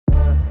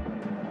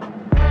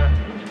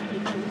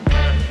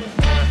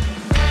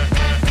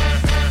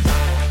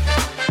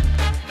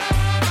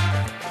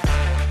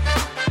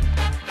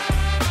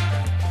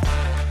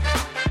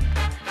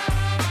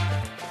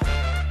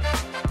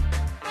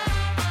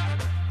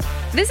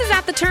This is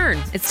At the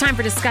Turn. It's time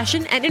for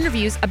discussion and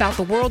interviews about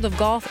the world of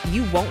golf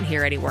you won't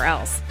hear anywhere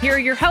else. Here are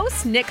your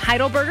hosts, Nick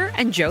Heidelberger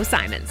and Joe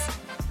Simons.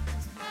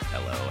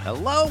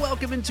 Hello.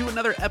 Welcome into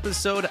another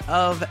episode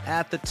of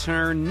At the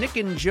Turn. Nick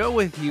and Joe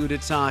with you to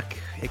talk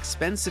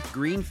expensive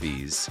green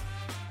fees,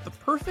 the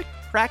perfect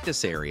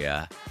practice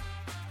area,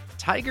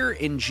 Tiger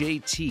and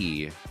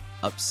JT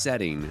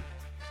upsetting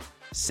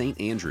St.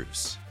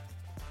 Andrews.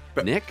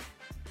 But Nick,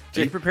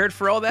 are you prepared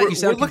for all that? You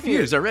sound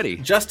confused already.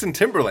 Justin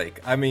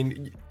Timberlake. I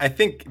mean, I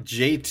think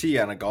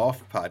JT on a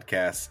golf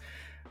podcast,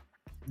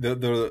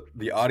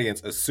 the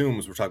audience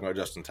assumes we're talking about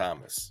Justin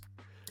Thomas.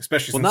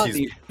 Especially since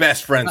he's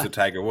best friends with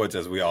Tiger Woods,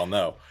 as we all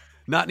know.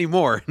 Not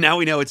anymore. Now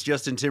we know it's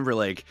Justin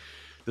Timberlake.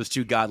 Those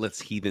two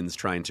godless heathens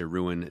trying to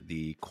ruin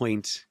the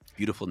quaint,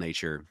 beautiful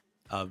nature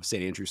of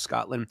St. Andrews,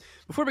 Scotland.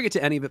 Before we get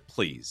to any of it,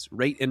 please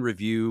rate and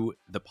review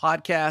the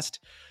podcast.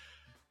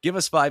 Give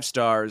us 5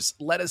 stars.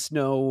 Let us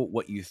know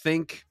what you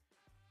think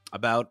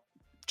about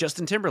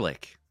Justin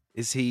Timberlake.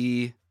 Is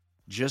he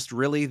just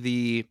really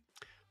the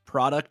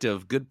product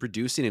of good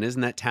producing and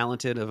isn't that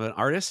talented of an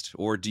artist?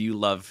 Or do you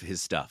love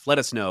his stuff? Let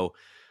us know.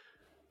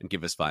 And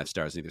give us 5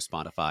 stars in either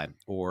Spotify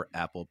or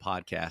Apple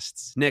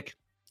Podcasts. Nick,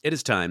 it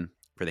is time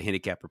for the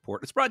Handicap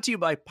Report. It's brought to you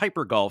by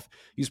Piper Golf.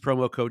 Use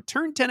promo code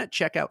TURN10 at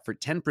checkout for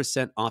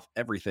 10% off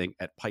everything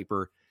at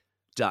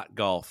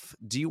piper.golf.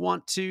 Do you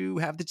want to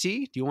have the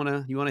tee? Do you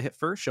want to hit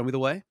first? Show me the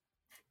way.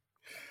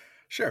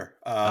 Sure.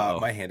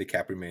 My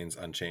handicap remains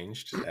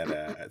unchanged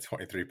at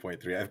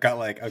 23.3. I've got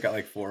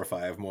like 4 or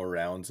 5 more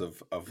rounds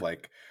of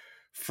like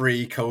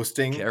free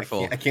coasting.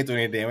 Careful. I can't do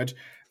any damage.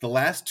 The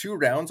last 2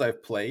 rounds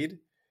I've played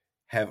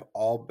have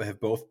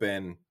both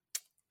been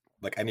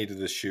like I needed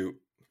to shoot.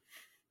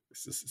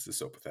 This is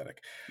so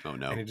pathetic. Oh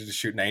no! I needed to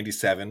shoot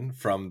 97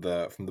 from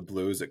the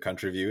blues at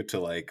Country View to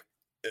like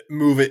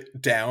move it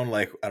down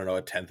like I don't know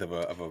a tenth of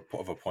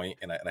a point,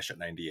 and I shot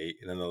 98.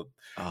 And then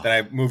then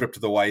I moved up to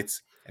the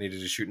whites. I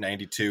needed to shoot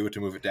 92 to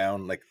move it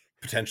down like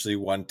potentially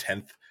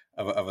 1/10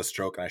 of a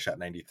stroke, and I shot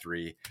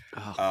 93.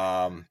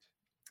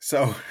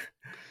 So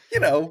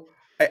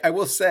I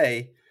will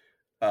say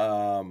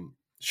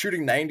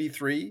shooting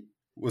 93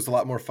 was a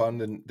lot more fun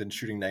than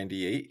shooting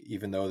 98,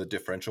 even though the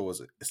differential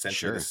was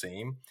essentially the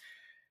same.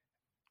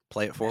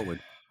 Play it forward.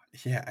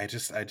 Yeah, I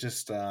just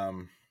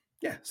so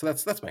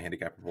that's my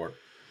handicap report.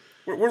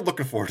 We're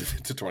looking forward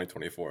to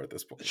 2024 at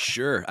this point.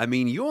 Sure. I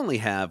mean, you only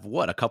have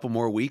a couple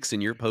more weeks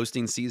and your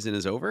posting season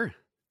is over?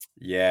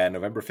 Yeah,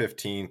 November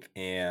 15th,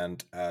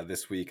 and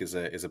this week is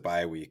a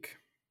bye week.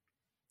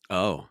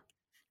 Oh,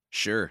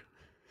 sure.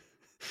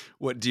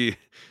 What do you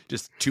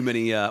just too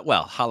many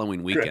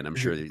Halloween weekend, I'm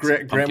sure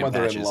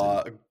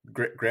grandmother-in-law's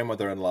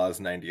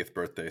 90th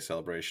birthday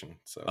celebration.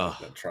 So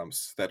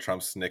that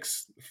trumps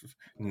Nick's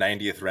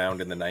 90th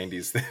round in the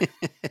 90s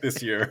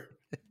this year.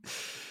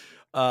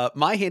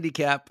 My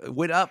handicap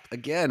went up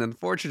again,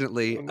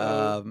 unfortunately.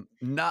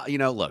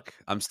 Look,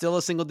 I'm still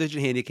a single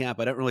digit handicap.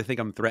 I don't really think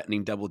I'm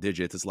threatening double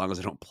digits as long as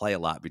I don't play a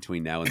lot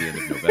between now and the end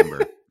of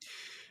November.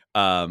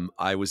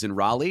 I was in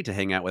Raleigh to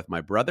hang out with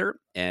my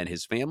brother and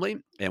his family,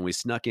 and we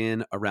snuck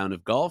in a round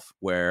of golf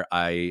where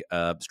I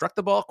struck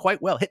the ball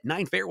quite well, hit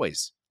 9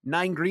 fairways,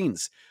 9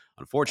 greens.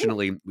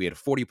 Unfortunately, we had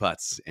 40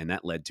 putts, and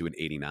that led to an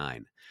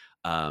 89.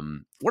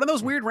 One of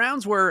those weird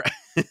rounds where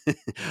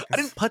I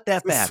didn't putt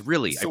that bad,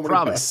 really, I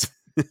promise.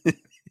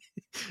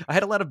 I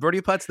had a lot of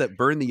birdie putts that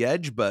burned the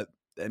edge, but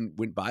then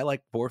went by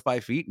like 4 or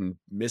 5 feet and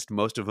missed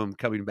most of them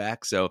coming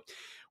back. So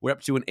we're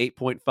up to an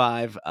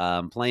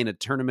 8.5, playing a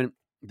tournament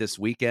this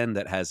weekend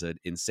that has an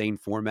insane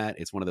format.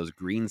 It's one of those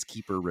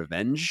greenskeeper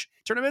revenge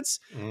tournaments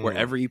where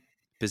every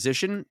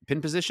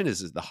pin position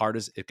is the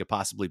hardest it could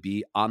possibly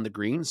be on the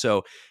green.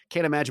 So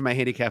can't imagine my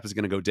handicap is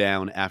going to go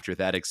down after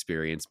that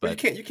experience.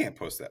 But you can't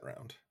post that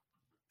round.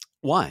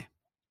 Why?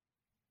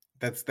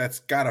 That's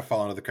got to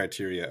fall under the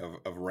criteria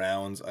of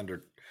rounds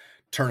under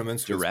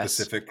tournaments with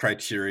specific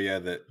criteria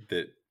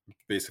that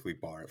basically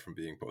bar it from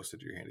being posted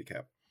to your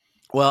handicap.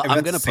 Well,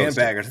 I'm going to post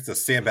it. It's a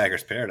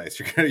sandbagger's paradise.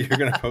 You're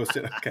going to post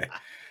it. Okay.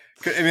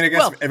 I mean, I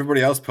guess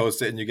everybody else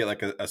posts it and you get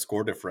like a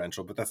score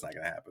differential, but that's not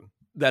going to happen.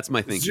 That's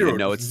my thinking.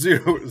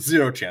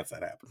 Zero chance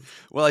that happens.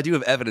 Well, I do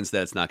have evidence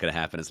that it's not going to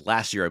happen. As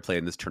last year I played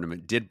in this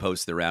tournament, did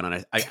post the round,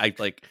 and I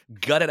like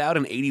gutted out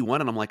an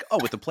 81, and I'm like,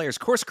 with the player's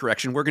course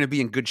correction, we're going to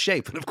be in good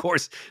shape. And of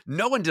course,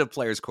 no one did a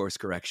player's course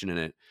correction in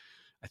it.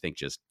 I think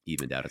just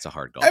evened out. It's a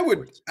hard golf. I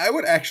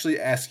would actually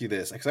ask you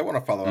this because I want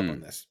to follow up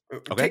on this.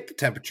 Okay. Take the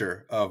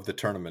temperature of the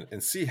tournament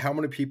and see how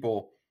many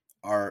people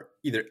are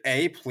either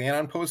A, plan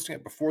on posting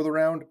it before the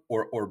round,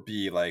 or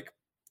B, like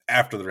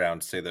after the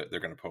round, say that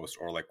they're going to post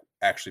or like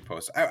actually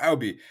post. I would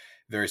be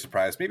very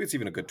surprised. Maybe it's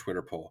even a good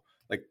Twitter poll.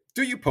 Like,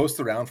 do you post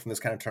the round from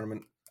this kind of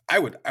tournament? I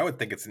would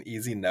think it's an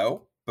easy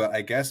no, but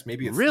I guess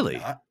maybe it's really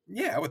not.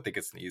 Yeah, I would think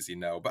it's an easy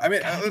no, but I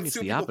mean, it's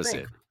the opposite.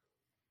 Think.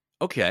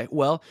 Okay,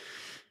 well,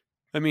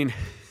 I mean,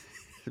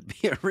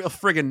 be a real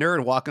friggin'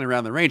 nerd walking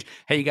around the range.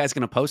 Hey, you guys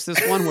going to post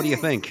this one? What do you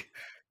think?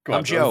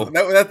 I'm Joe.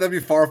 That'd be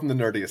far from the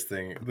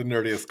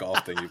nerdiest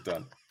golf thing you've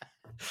done.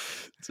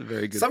 It's a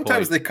very good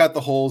Sometimes point. They cut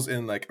the holes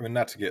in, like, I mean,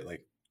 not to get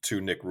like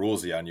too Nick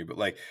Rulesy on you, but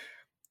like,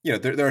 you know,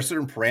 there are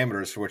certain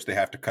parameters for which they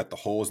have to cut the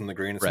holes in the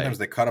green, and sometimes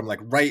they cut them like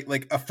right,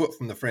 like a foot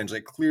from the fringe,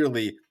 like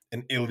clearly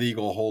an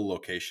illegal hole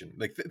location,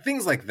 like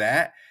things like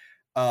that.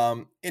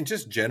 And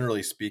just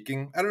generally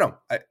speaking, I don't know.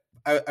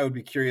 I would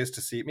be curious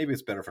to see. Maybe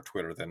it's better for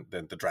Twitter than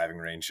the driving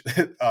range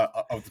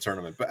of the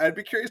tournament, but I'd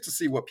be curious to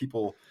see what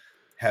people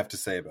have to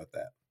say about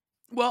that.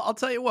 Well, I'll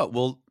tell you what.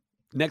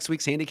 Next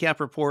week's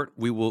handicap report,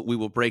 we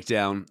will break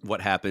down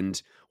what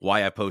happened,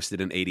 why I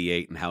posted an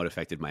 88, and how it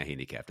affected my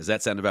handicap. Does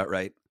that sound about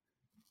right?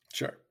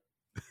 Sure.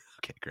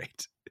 Okay,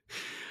 great.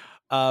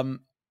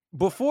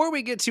 Before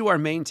we get to our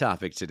main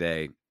topic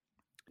today,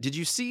 did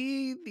you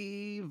see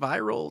the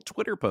viral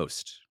Twitter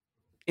post,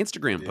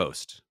 Instagram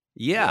post?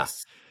 Yeah.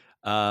 Yes.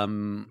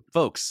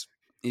 Folks,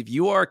 if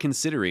you are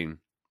considering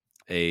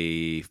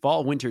a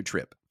fall-winter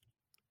trip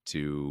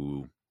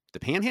to the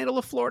Panhandle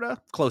of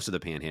Florida, close to the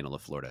Panhandle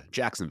of Florida,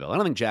 Jacksonville. I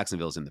don't think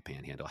Jacksonville's in the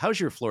Panhandle. How's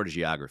your Florida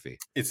geography?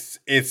 It's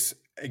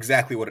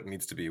exactly what it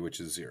needs to be, which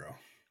is 0.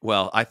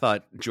 Well, I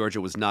thought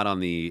Georgia was not on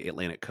the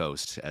Atlantic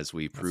coast, as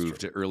we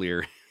proved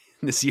earlier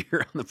this year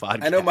on the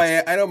podcast.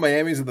 I know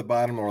Miami's at the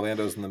bottom,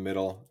 Orlando's in the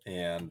middle,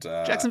 and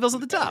Jacksonville's at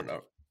the top.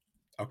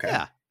 Okay.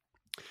 Yeah.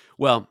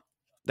 Well,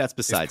 that's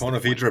besides. Is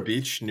Ponte Vedra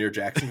Beach near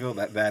Jacksonville?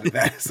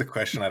 That is the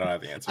question I don't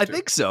have the answer to.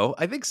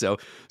 I think so.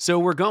 So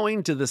we're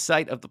going to the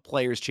site of the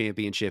Players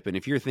Championship, and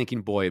if you're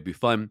thinking, boy, it'd be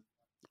fun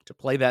to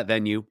play that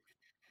venue,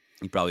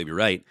 you'd probably be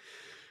right.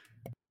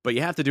 But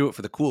you have to do it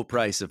for the cool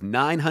price of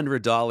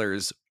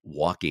 $900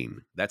 walking.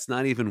 That's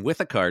not even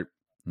with a cart.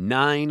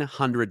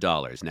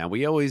 $900. Now,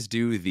 we always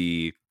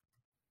do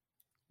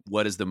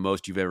what is the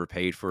most you've ever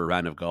paid for a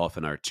round of golf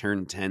in our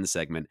Turn 10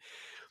 segment.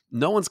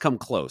 No one's come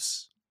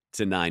close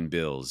to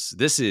 $9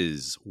 This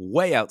is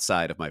way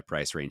outside of my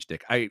price range,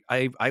 Dick.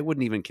 I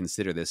wouldn't even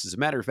consider this. As a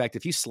matter of fact,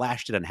 if you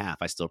slashed it in half,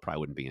 I still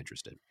probably wouldn't be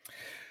interested.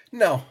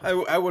 No,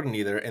 I wouldn't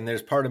either. And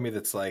there's part of me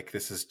that's like,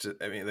 this is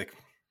just, I mean, like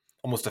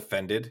almost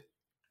offended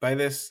by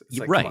this. It's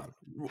like, right. Come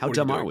on, how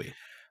dumb are we?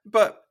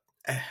 But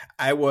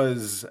I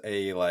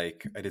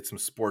did some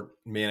sport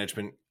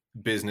management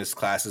business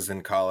classes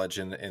in college,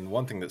 and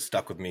one thing that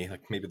stuck with me,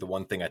 like maybe the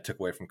one thing I took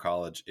away from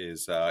college,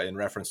 is in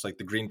reference to like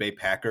the Green Bay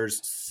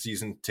Packers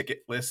season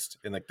ticket list,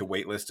 and like the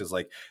wait list is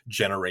like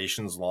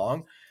generations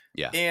long.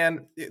 Yeah.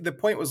 And the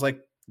point was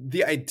like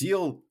the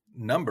ideal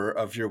number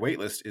of your wait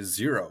list is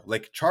 0.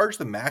 Like charge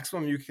the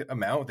maximum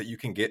amount that you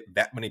can get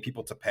that many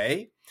people to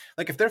pay.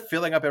 Like if they're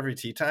filling up every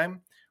tee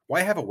time,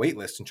 why have a wait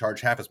list and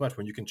charge half as much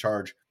when you can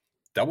charge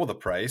double the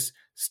price,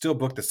 still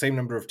book the same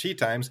number of tee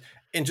times,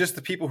 and just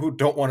the people who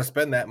don't want to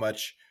spend that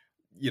much,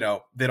 you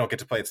know, they don't get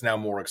to play. It's now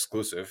more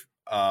exclusive.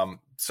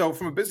 So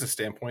from a business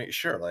standpoint,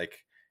 sure,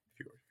 like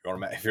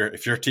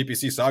if you're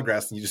TPC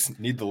Sawgrass and you just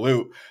need the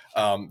loot,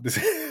 this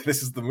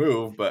is the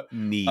move. But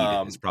need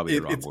is probably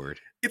the wrong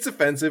word. It's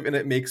offensive, and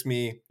it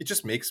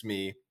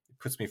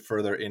puts me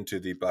further into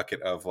the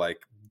bucket of like,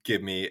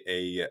 give me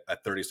a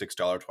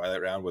 $36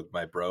 Twilight round with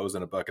my bros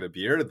and a bucket of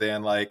beer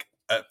than like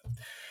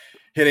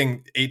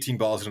hitting 18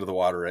 balls into the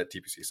water at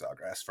TPC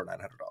Sawgrass for $900.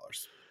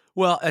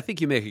 Well, I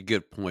think you make a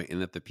good point in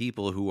that the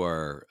people who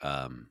are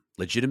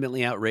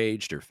legitimately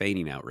outraged or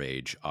feigning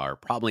outrage are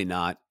probably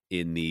not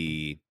in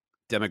the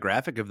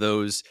demographic of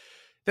those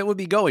that would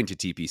be going to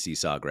TPC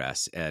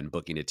Sawgrass and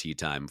booking a tee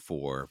time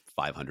for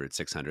 $500, $600,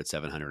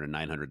 $700, and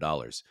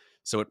 $900.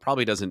 So it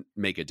probably doesn't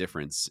make a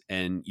difference.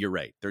 And you're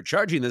right. They're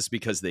charging this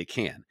because they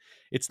can.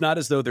 It's not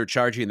as though they're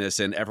charging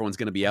this and everyone's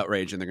going to be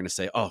outraged and they're going to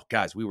say, oh,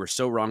 guys, we were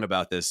so wrong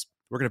about this.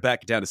 We're going to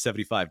back it down to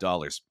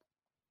 $75.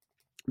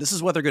 This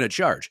is what they're going to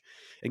charge.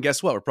 And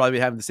guess what? We're probably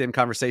having the same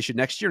conversation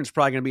next year, and it's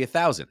probably going to be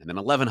 $1,000 and then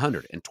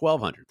 $1,100 and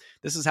 $1,200.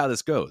 This is how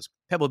this goes.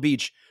 Pebble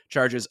Beach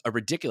charges a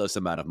ridiculous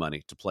amount of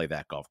money to play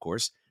that golf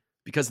course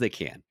because they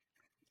can.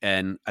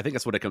 And I think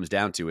that's what it comes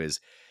down to is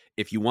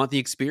if you want the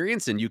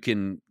experience and you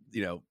can,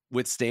 you know,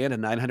 withstand a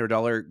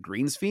 $900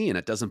 greens fee and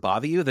it doesn't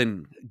bother you,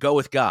 then go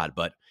with God.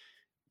 But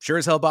sure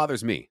as hell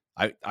bothers me.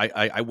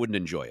 I wouldn't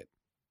enjoy it.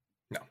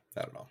 No,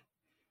 not at all.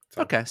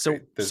 So, okay, so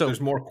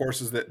there's more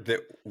courses that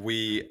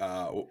we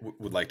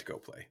would like to go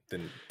play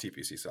than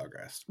TPC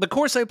Sawgrass. The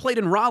course I played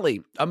in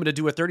Raleigh, I'm going to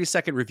do a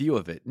 30-second review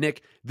of it.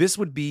 Nick, this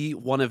would be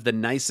one of the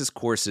nicest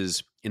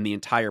courses in the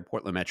entire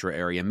Portland metro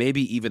area,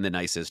 maybe even the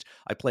nicest.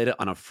 I played it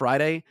on a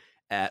Friday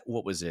at,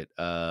 what was it,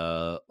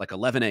 like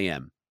 11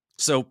 a.m.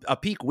 So a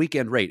peak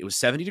weekend rate. It was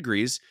 70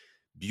 degrees,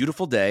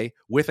 beautiful day,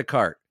 with a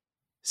cart,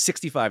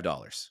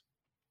 $65.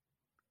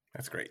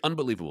 That's great.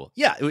 Unbelievable.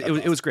 Yeah,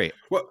 it was great.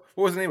 What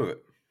was the name of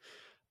it?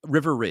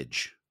 River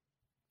Ridge.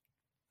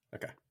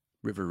 Okay.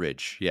 River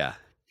Ridge, yeah.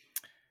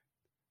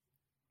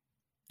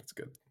 That's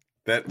good.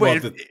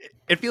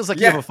 It feels like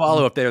you have a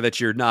follow-up there that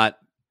you're not.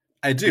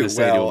 I do.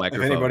 Well,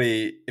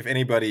 if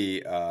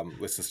anybody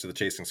listens to the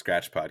Chasing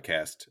Scratch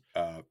podcast,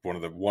 one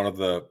of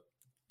the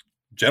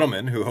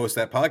gentlemen who hosts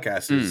that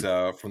podcast is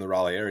from the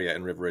Raleigh area,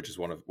 and River Ridge is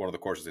one of the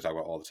courses they talk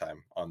about all the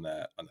time on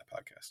that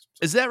podcast.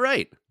 So, is that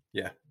right?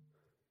 Yeah.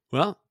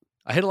 Well,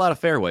 I hit a lot of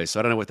fairways, so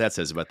I don't know what that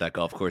says about that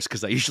golf course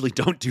because I usually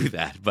don't do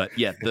that. But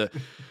yeah,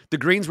 the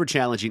greens were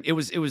challenging. It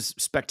was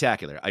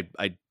spectacular.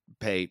 I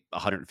pay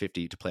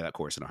 $150 to play that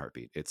course in a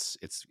heartbeat. It's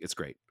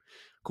great.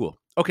 Cool.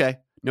 Okay.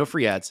 No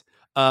free ads.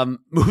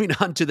 Moving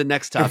on to the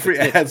next topic. Free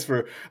ads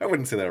for, I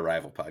wouldn't say that a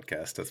rival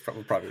podcast. That's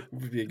probably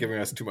would be giving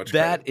us too much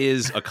credit. That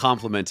is a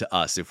compliment to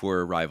us if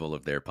we're a rival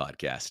of their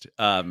podcast.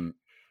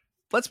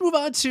 Let's move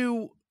on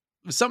to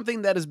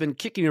something that has been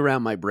kicking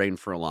around my brain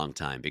for a long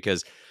time,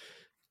 because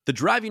the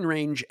driving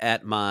range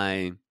at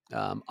my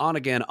on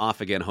again,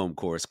 off again home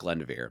course,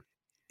 Glenvere,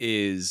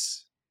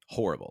 is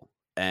horrible.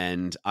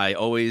 And I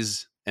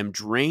always am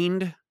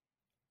drained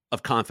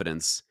of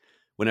confidence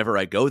whenever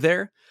I go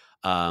there.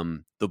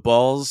 The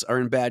balls are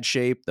in bad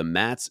shape. The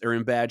mats are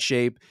in bad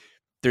shape.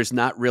 There's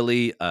not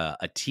really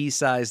a tee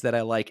size that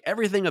I like.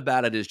 Everything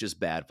about it is just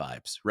bad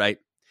vibes, right?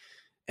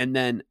 And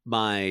then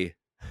my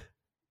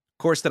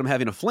course that I'm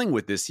having a fling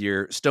with this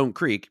year, Stone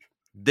Creek,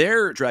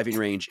 their driving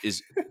range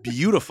is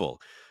beautiful.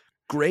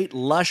 Great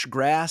lush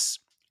grass,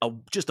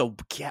 just a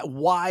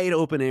wide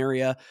open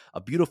area,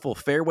 a beautiful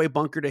fairway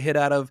bunker to hit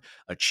out of,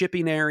 a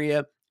chipping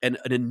area, and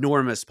an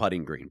enormous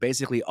putting green.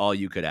 Basically all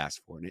you could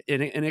ask for. And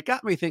it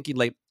got me thinking,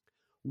 like,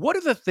 what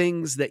are the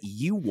things that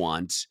you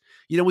want?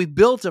 You know, we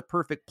built a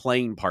perfect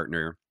playing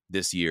partner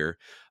this year.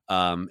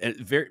 And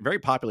very, very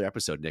popular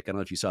episode, Nick. I don't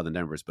know if you saw the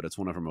numbers, but it's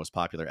one of our most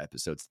popular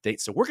episodes to date.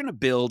 So we're going to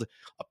build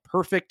a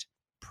perfect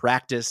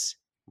practice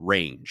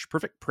range,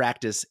 perfect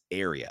practice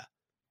area.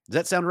 Does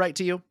that sound right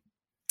to you?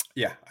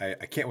 Yeah,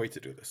 I can't wait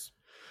to do this.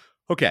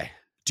 Okay.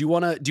 Do you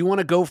want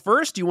to go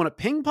first? Do you want to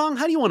ping pong?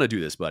 How do you want to do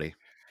this, buddy?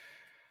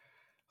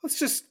 Let's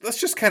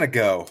just kind of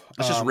go.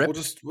 Let's just rip.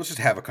 Let's just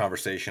have a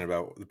conversation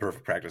about the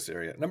perfect practice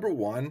area. Number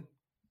one,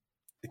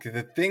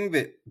 the thing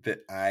that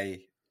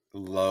I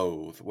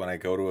loathe when I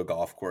go to a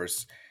golf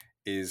course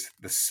is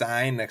the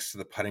sign next to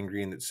the putting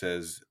green that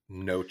says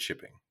no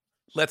chipping.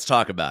 Let's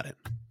talk about it.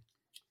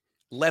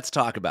 Let's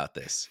talk about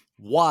this.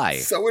 Why?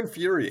 So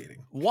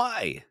infuriating.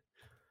 Why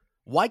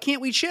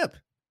can't we chip?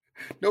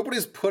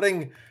 Nobody's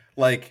putting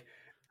like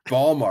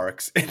ball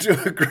marks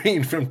into a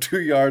green from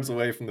 2 yards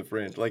away from the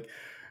fringe. Like,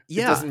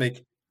 yeah. It doesn't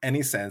make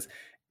any sense.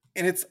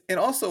 And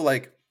also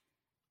like,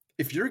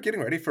 if you're getting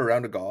ready for a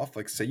round of golf,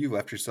 like say you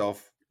left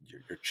yourself,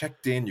 you're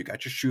checked in, you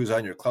got your shoes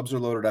on, your clubs are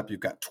loaded up, you've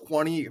got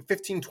 20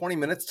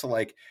 minutes to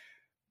like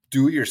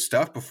do your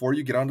stuff before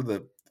you get onto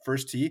the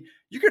first tee,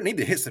 you're going to need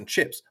to hit some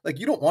chips. Like,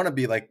 you don't want to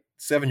be like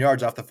 7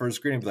 yards off the first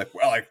green and be like,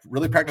 well, I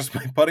really practiced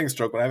my putting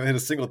stroke, but I haven't hit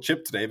a single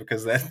chip today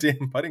because of that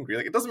damn putting green.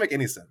 Like, it doesn't make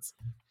any sense.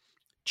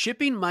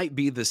 Chipping might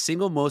be the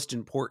single most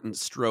important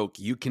stroke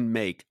you can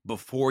make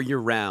before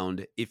your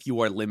round if you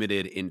are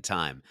limited in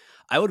time.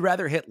 I would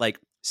rather hit like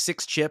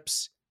 6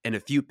 chips and a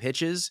few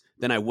pitches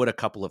than I would a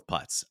couple of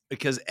putts,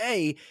 because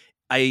A,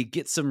 I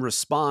get some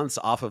response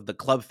off of the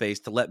club face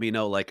to let me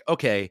know, like,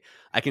 okay,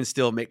 I can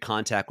still make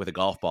contact with a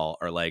golf ball,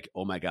 or like,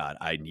 oh my God,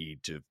 I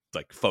need to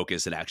like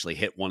focus and actually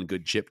hit one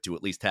good chip to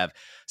at least have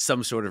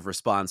some sort of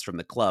response from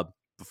the club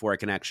before I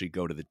can actually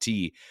go to the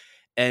tee.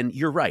 And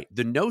you're right.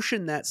 The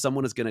notion that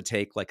someone is going to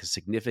take like a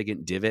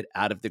significant divot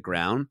out of the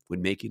ground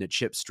when making a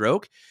chip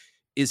stroke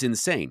is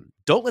insane.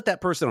 Don't let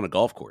that person on a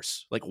golf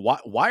course. Like,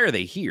 why are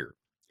they here?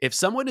 If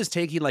someone is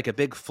taking like a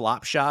big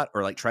flop shot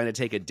or like trying to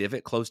take a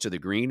divot close to the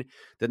green,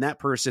 then that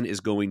person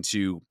is going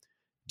to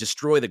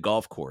destroy the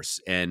golf course.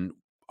 And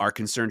our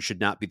concern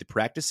should not be the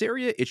practice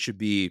area. It should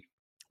be,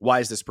 why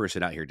is this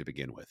person out here to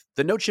begin with?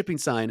 The no chipping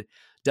sign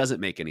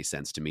doesn't make any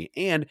sense to me.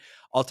 And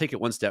I'll take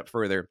it one step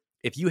further.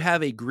 If you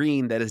have a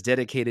green that is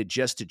dedicated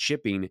just to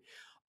chipping,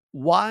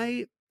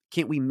 why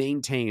can't we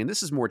maintain, and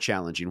this is more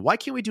challenging, why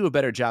can't we do a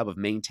better job of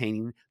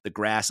maintaining the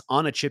grass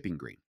on a chipping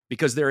green?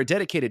 Because there are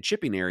dedicated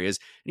chipping areas.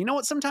 And you know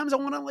what? Sometimes I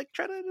want to like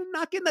try to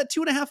knock in that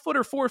 2.5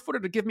 footer, 4 footer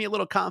to give me a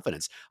little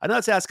confidence. I know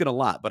it's asking a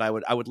lot, but I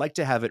would like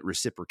to have it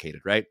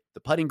reciprocated, right?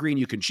 The putting green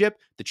you can chip,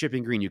 the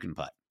chipping green you can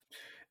putt.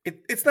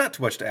 It's not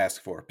too much to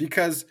ask for,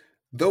 because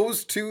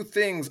those two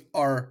things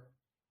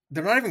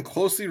they're not even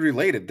closely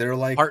related. They're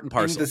like part and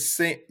parcel. In the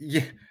same.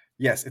 Yeah.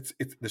 Yes. It's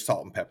they're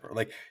salt and pepper.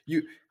 Like,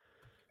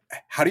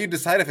 how do you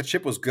decide if a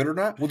chip was good or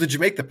not? Well, did you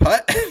make the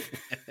putt?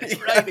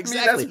 Right, exactly.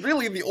 I mean, that's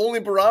really the only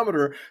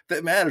barometer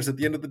that matters at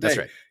the end of the day. That's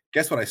right.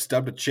 Guess what? I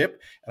stubbed a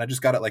chip and I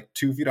just got it like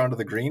 2 feet onto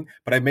the green,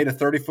 but I made a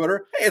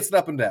 30-footer. Hey, it's an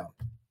up and down.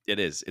 It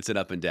is. It's an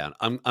up and down.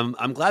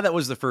 I'm glad that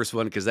was the first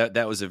one, because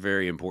that was a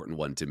very important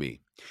one to me.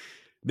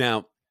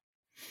 Now,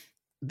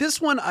 this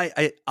one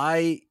I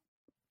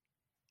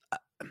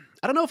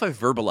don't know if I've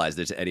verbalized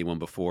it to anyone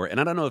before, and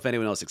I don't know if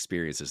anyone else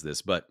experiences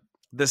this, but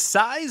the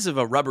size of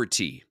a rubber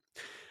tee.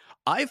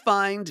 I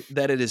find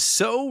that it is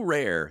so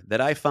rare that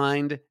I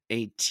find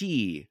a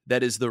tee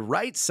that is the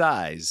right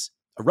size,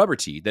 a rubber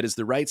tee that is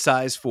the right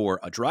size for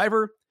a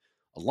driver,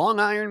 a long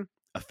iron,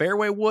 a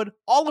fairway wood.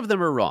 All of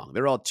them are wrong.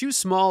 They're all too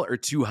small or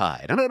too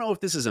high. And I don't know if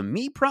this is a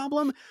me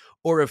problem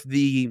or if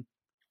the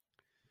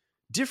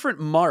different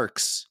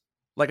marks,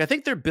 like I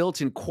think they're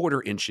built in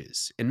 1/4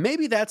 inches, and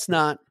maybe that's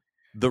not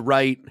the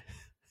right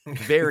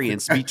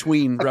variance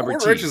between rubber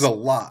tees. 1/4 inch is a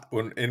lot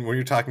when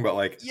you're talking about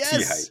like tee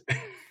height.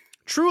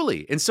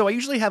 Truly. And so I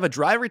usually have a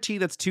driver tee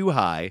that's too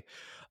high,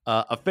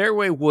 a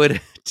fairway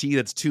wood tee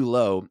that's too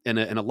low, and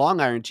a long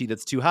iron tee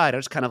that's too high. And I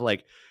just kind of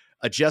like,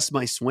 adjust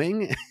my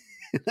swing.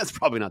 That's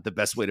probably not the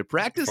best way to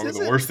practice. Probably is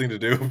the it? worst thing to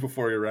do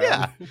before your round.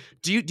 Yeah.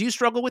 Do you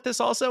struggle with this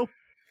also?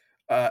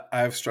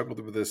 I've struggled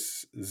with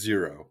this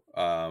zero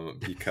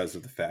because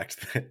of the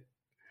fact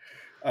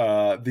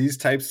that these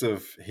types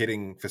of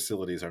hitting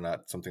facilities are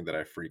not something that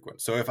I frequent.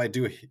 So if I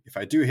do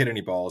hit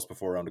any balls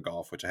before a round of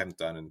golf, which I haven't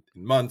done in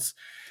months,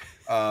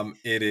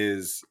 it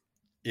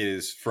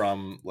is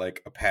from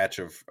like a patch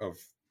of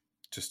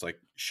just like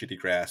shitty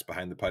grass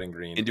behind the putting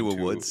green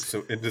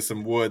into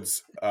some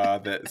woods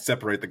that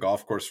separate the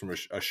golf course from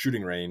a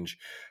shooting range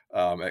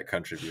at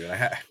Country View. And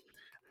I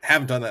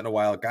haven't done that in a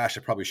while. Gosh,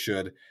 I probably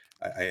should.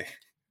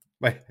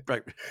 Right.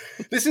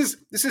 This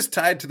is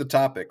tied to the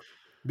topic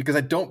because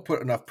I don't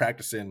put enough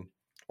practice in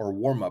or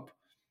warm up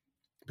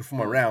before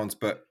my rounds,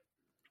 but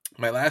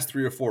my last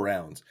 3 or 4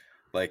 rounds,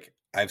 like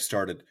I've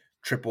started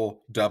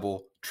triple,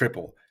 double,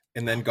 triple,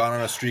 and then gone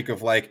on a streak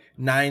of like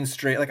 9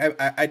 straight. Like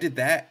I did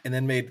that and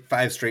then made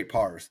 5 straight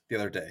pars the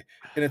other day.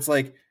 And it's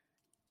like,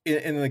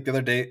 and like the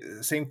other day,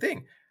 same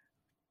thing.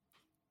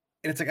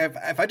 And it's like,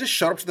 if I just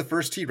showed up to the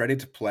first tee ready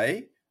to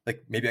play,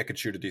 like maybe I could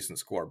shoot a decent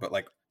score, but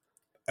like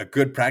a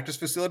good practice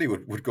facility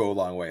would go a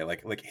long way.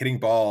 Like hitting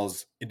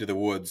balls into the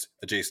woods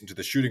adjacent to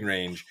the shooting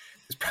range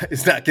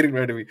is not getting me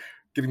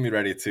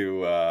ready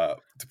to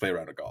play a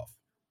round of golf.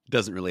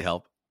 Doesn't really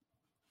help.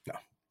 No,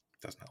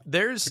 it doesn't help.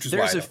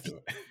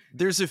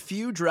 There's a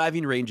few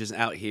driving ranges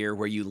out here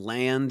where you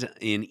land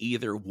in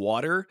either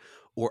water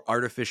or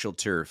artificial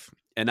turf.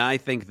 And I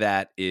think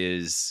that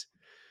it's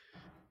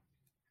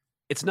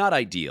not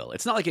ideal.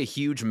 It's not like a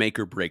huge make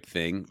or break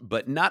thing,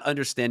 but not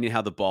understanding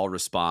how the ball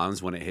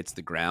responds when it hits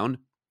the ground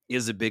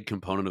is a big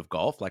component of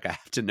golf. Like I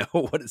have to know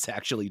what it's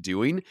actually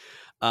doing.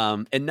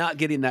 And not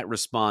getting that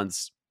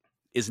response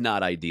is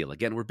not ideal.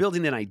 Again, we're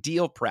building an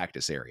ideal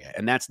practice area,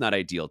 and that's not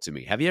ideal to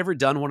me. Have you ever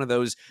done one of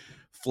those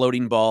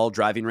floating ball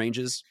driving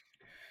ranges?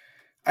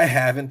 I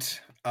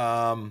haven't.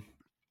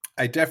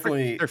 I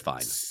definitely they're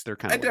fine. They're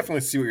kind of. I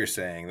definitely see what you're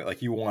saying. That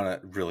like you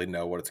want to really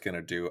know what it's going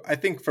to do. I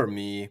think for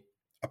me,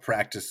 a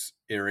practice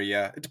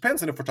area. It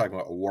depends on if we're talking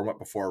about a warm up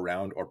before a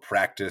round or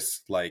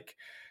practice. Like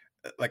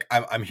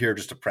I'm here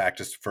just to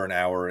practice for an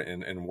hour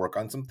and work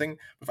on something.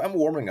 If I'm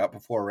warming up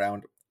before a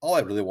round, all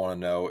I really want to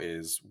know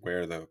is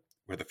where the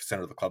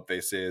center of the club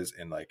face is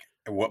and like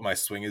what my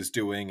swing is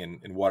doing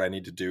and what I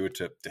need to do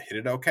to hit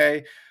it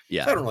okay.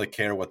 Yeah. So I don't really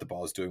care what the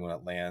ball is doing when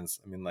it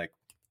lands. I mean, like,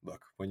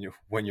 look, when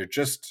you're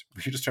just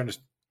trying to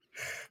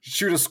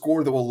shoot a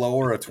score that will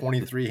lower a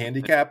 23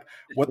 handicap,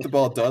 what the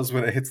ball does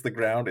when it hits the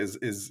ground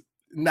is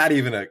not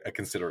even a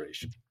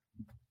consideration.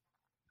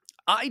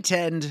 I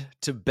tend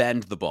to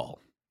bend the ball,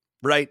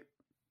 right?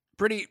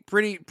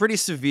 Pretty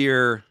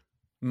severe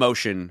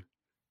motion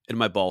in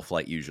my ball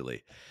flight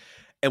usually.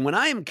 And when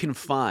I am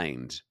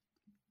confined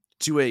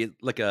to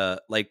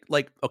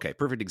okay,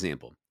 perfect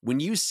example. When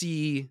you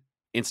see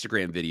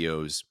Instagram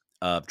videos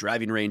of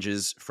driving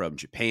ranges from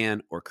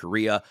Japan or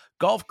Korea,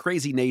 golf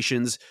crazy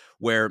nations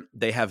where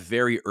they have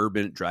very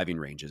urban driving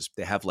ranges.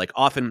 They have like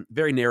often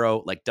very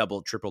narrow, like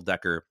double, triple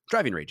decker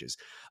driving ranges.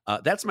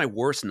 That's my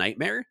worst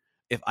nightmare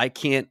if I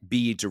can't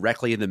be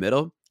directly in the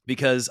middle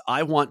because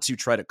I want to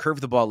try to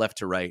curve the ball left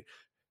to right,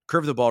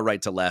 curve the ball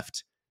right to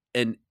left,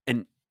 and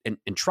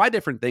try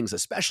different things,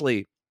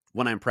 especially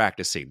when I'm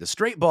practicing. The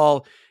straight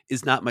ball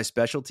is not my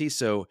specialty,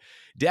 so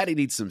daddy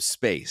needs some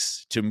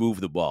space to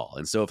move the ball.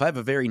 And so if I have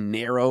a very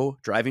narrow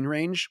driving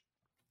range,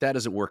 that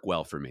doesn't work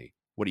well for me.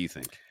 What do you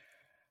think?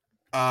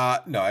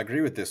 No, I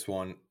agree with this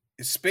one.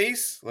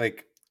 Space,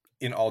 like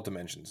in all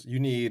dimensions. You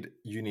need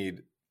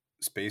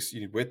space, you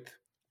need width,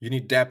 you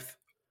need depth.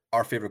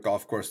 Our favorite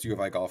golf course, U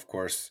of I golf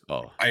course,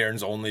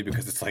 irons only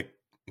because it's like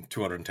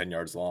 210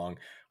 yards long,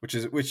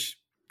 which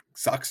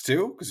sucks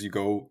too because you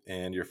go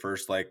and your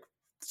first like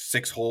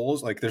 6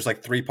 holes, like there's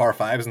like 3 par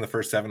 5s in the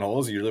first 7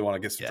 holes. You really want to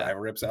get some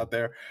driver rips out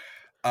there.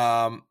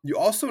 You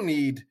also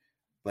need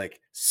like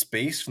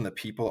space from the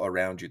people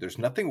around you. There's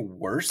nothing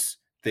worse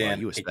than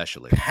you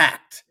especially a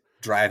packed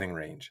driving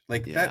range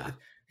like that.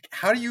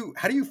 How do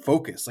you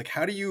focus? Like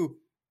how do you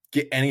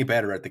get any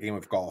better at the game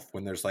of golf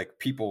when there's like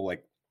people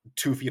like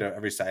 2 feet on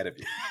every side of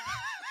you?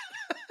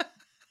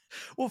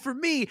 Well, for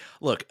me,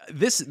 look,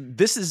 this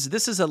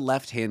is a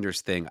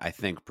left-handers thing, I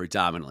think,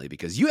 predominantly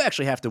because you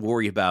actually have to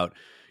worry about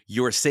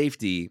your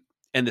safety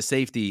and the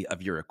safety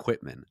of your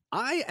equipment.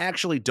 I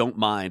actually don't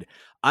mind.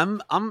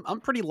 I'm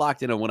pretty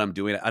locked in on what I'm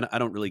doing. I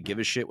don't really give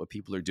a shit what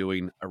people are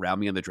doing around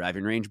me on the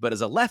driving range. But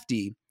as a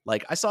lefty,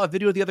 like I saw a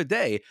video the other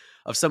day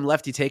of some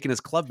lefty taking his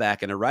club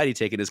back and a righty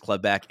taking his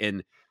club back,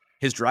 and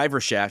his driver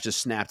shaft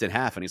just snapped in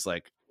half. And he's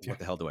like, "What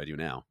the hell do I do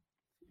now?"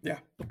 Yeah,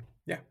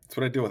 that's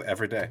what I deal with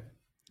every day.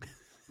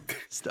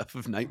 Stuff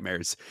of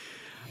nightmares.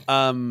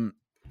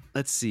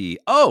 Let's see.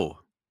 Oh,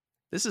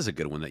 this is a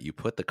good one that you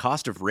put. The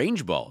cost of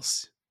range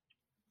balls.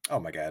 Oh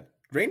my God.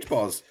 Range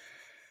balls.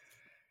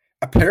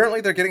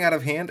 Apparently they're getting out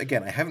of hand.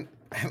 Again, I haven't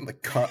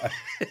like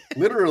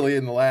literally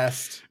in the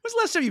last When's the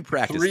last time you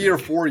practiced? 3 or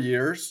 4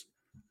 years,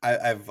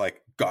 I've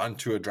like gone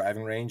to a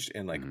driving range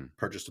and like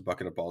purchased a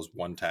bucket of balls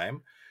one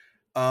time.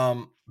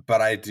 But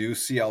I do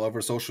see all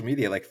over social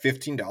media like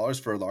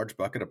 $15 for a large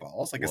bucket of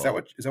balls. Like, is that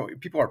Whoa. what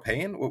people are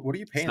paying? What are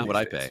you It's paying not what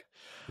these I days? pay.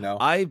 No.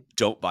 I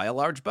don't buy a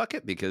large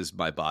bucket because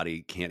my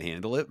body can't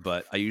handle it,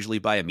 but I usually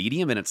buy a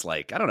medium, and it's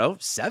like, I don't know,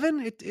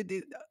 7.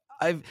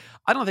 I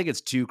don't think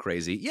it's too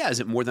crazy. Yeah, is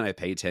it more than I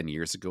paid 10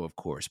 years ago? Of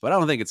course, but I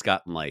don't think it's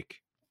gotten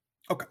like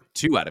Okay.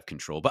 too out of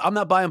control. But I'm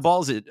not buying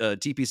balls at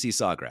TPC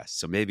Sawgrass,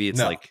 so maybe it's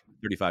No. like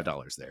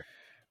 $35 there.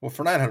 Well,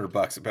 for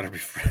 $900, it better be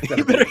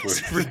You better-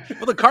 included.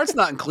 well, the cart's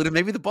not included.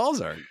 Maybe the balls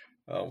aren't.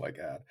 Oh my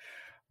God.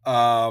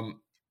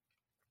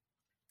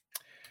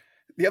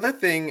 The other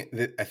thing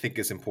that I think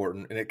is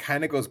important, and it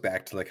kind of goes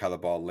back to like how the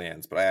ball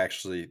lands, but I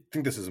actually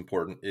think this is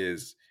important,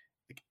 is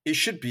it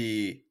should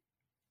be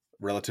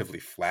relatively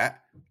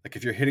flat. Like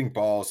if you're hitting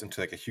balls into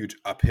like a huge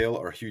uphill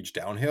or a huge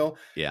downhill,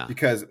 Yeah.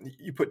 because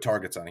you put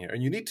targets on here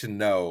and you need to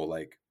know,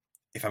 like,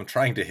 if I'm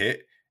trying to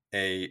hit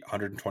a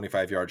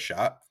 125-yard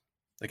shot,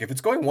 like if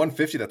it's going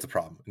 150, that's a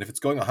problem. And if it's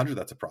going 100,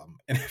 that's a problem.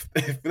 And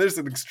if there's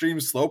an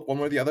extreme slope one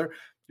way or the other,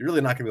 you're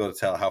really not going to be able to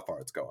tell how far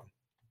it's going.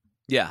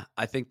 Yeah,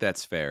 I think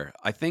that's fair.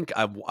 I think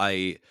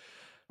I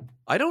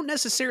don't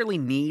necessarily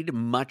need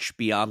much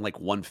beyond like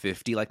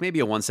 150. Like maybe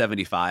a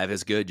 175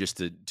 is good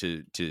just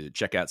to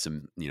check out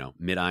some,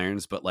 mid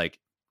irons. But like,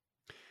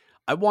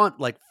 I want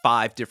like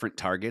 5 different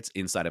targets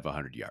inside of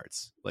 100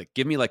 yards. Like,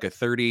 give me like a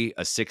 30,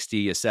 a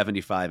 60, a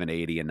 75, an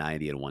 80, a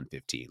 90, and a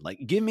 115. Like,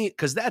 give me,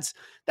 because that's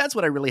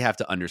what I really have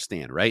to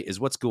understand, right? Is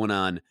what's going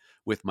on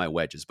with my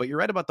wedges. But you're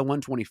right about the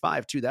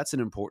 125 too. That's an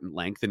important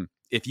length. And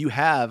if you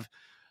have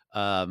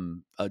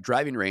a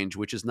driving range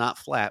which is not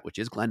flat, which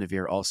is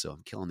Glendoveer also,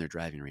 I'm killing their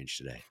driving range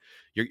today.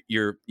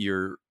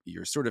 You're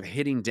sort of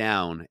hitting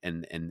down,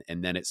 and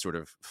then it sort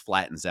of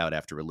flattens out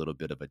after a little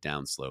bit of a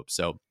downslope.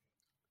 So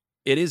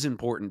it is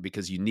important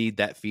because you need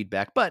that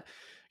feedback. But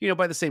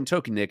by the same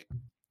token, Nick,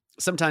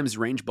 sometimes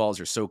range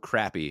balls are so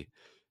crappy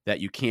that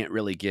you can't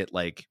really get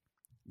like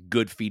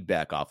good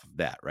feedback off of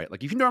that, right?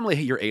 Like if you normally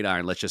hit your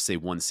 8-iron, let's just say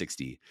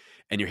 160,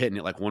 and you're hitting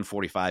it like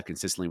 145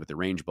 consistently with the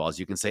range balls,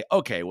 you can say,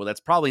 okay, well, that's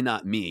probably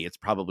not me. It's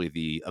probably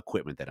the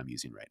equipment that I'm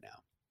using right now.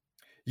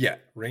 Yeah,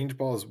 range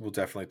balls will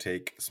definitely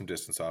take some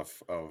distance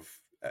off of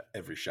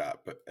every shot,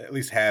 but at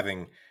least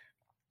having,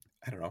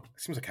 I don't know, it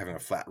seems like having a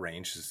flat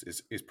range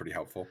is pretty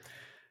helpful.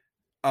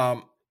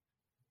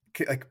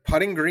 Like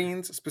putting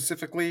greens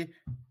specifically,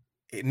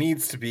 it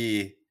needs to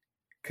be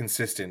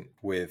consistent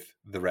with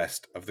the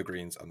rest of the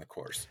greens on the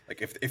course.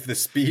 Like if the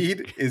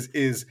speed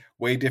is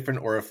way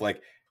different, or if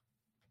like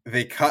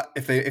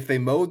if they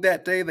mowed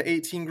that day the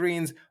 18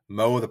 greens,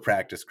 mow the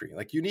practice green.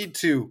 Like you need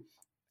to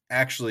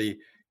actually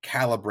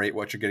calibrate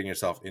what you're getting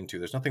yourself into.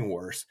 There's nothing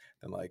worse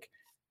than like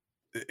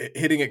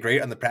hitting it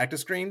great on the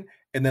practice green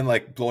and then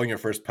like blowing your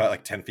first putt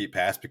like 10 feet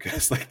past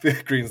because like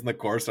the greens in the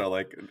course are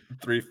like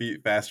 3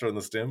 feet faster on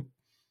the stem.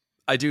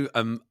 I do.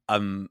 I'm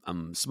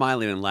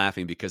smiling and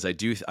laughing because I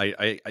do.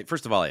 I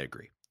first of all, I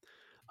agree.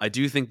 I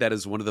do think that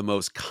is one of the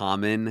most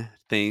common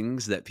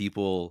things that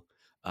people,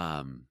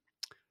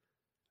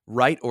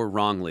 right or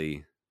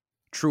wrongly,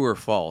 true or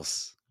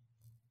false,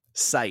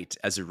 cite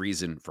as a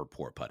reason for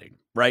poor putting.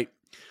 Right,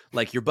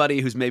 like your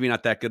buddy who's maybe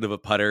not that good of a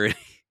putter.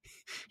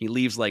 He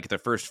leaves like the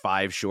first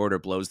 5 short or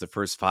blows the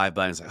first 5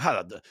 by, and it's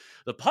like,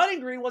 the putting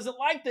green wasn't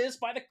like this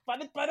by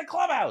the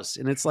clubhouse.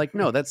 And it's like,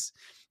 no,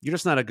 you're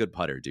just not a good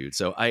putter, dude.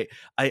 So I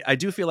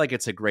do feel like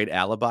it's a great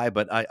alibi,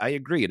 but I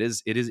agree. It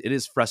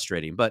is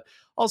frustrating, but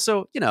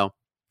also,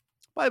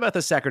 by about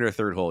the second or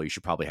third hole, you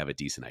should probably have a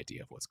decent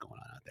idea of what's going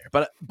on out there.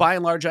 But by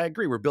and large, I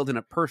agree. We're building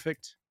a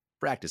perfect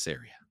practice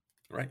area.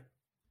 Right.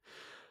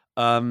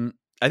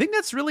 I think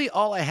that's really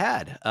all I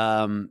had.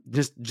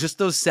 Just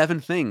those 7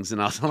 things,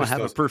 and I'll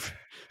have a perfect.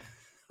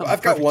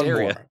 I've got one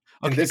area. more.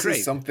 And Okay, this great.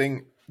 is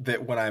something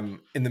that when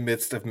I'm in the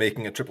midst of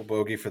making a triple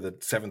bogey for the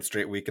 7th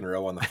straight week in a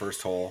row on the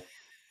first hole,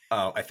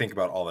 I think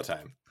about all the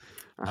time.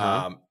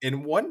 Uh-huh.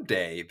 In one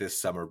day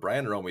this summer,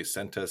 Brian Romy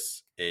sent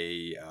us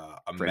a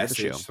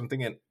message,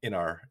 something in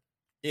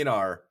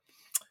our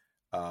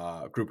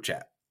group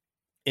chat.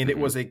 And it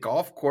was a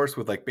golf course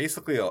with like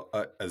basically a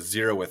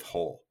 0th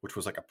hole, which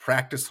was like a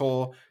practice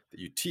hole that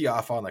you tee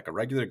off on like a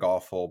regular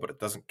golf hole, but it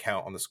doesn't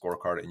count on the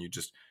scorecard. And you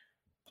just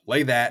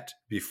play that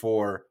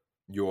before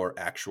your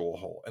actual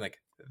hole. And like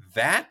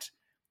that,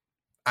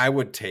 I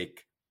would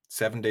take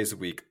 7 days a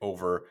week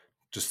over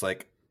just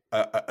like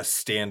a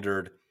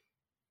standard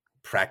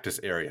practice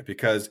area,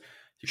 because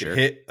you can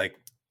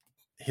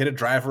hit a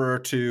driver or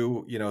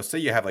two, say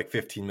you have like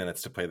 15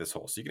 minutes to play this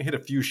hole. So you can hit a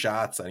few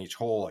shots on each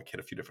hole, like hit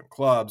a few different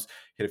clubs,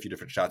 hit a few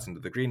different shots into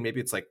the green. Maybe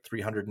it's like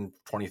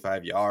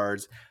 325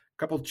 yards, a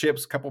couple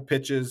chips, a couple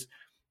pitches,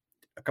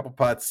 a couple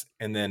putts,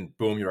 and then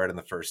boom, you're right on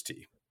the first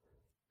tee.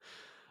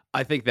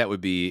 I think that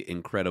would be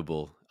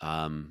incredible.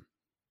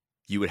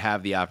 You would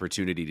have the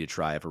opportunity to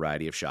try a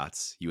variety of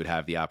shots. You would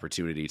have the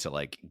opportunity to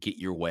like get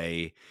your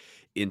way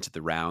into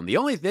the round. The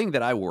only thing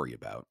that I worry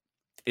about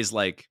is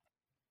like,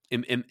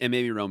 and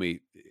maybe Romy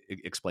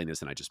explained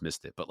this and I just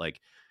missed it, but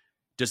like,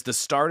 does the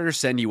starter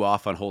send you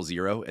off on hole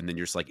 0 and then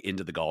you're just like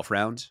into the golf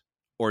round?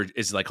 or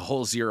is like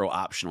hole 0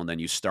 optional and then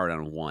you start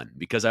on 1?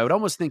 Because I would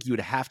almost think you would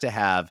have to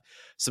have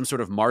some sort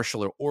of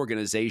marshal or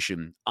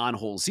organization on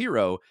hole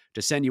 0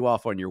 to send you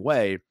off on your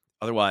way.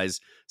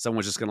 Otherwise,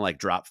 someone's just going to like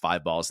drop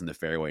 5 balls in the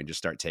fairway and just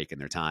start taking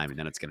their time, and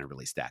then it's going to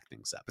really stack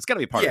things up. It's got to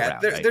be part of the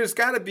round, right? There's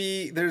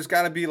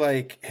got to be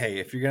like, hey,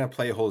 if you're going to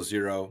play hole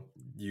 0,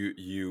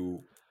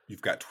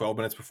 you've got 12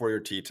 minutes before your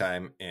tee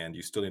time, and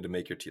you still need to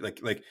make your tee.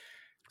 Like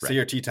say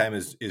your tee time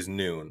is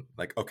noon.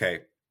 Like,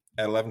 okay,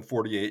 at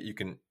 11:48, you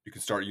can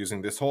start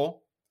using this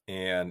hole,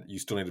 and you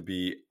still need to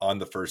be on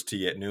the first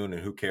tee at noon.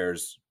 And who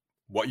cares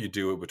what you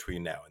do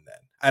between now and then?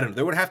 I don't know.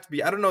 There would have to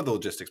be. I don't know the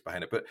logistics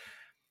behind it, but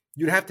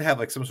you'd have to have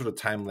like some sort of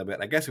time limit.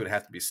 I guess it would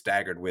have to be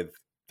staggered with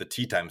the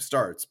tee time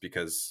starts,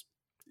 because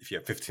if you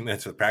have 15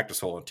 minutes for the practice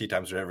hole and tee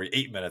times are every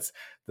 8 minutes,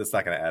 that's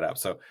not going to add up.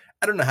 So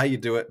I don't know how you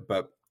do it,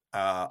 but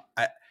I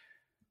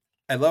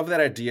love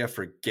that idea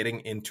for getting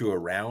into a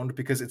round,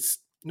 because it's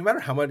no matter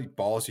how many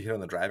balls you hit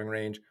on the driving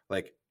range,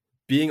 like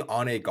being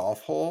on a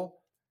golf hole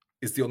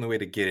is the only way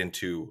to get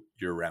into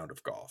your round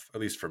of golf,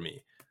 at least for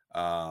me.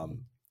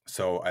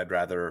 So I'd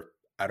rather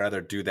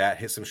do that,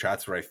 hit some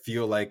shots where I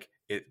feel like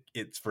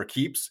it's for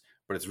keeps,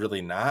 but it's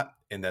really not,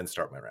 and then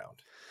start my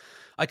round.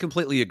 I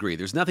completely agree.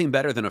 There's nothing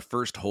better than a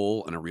first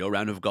hole in a real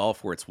round of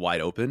golf where it's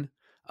wide open.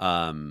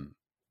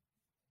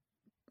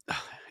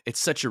 It's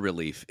such a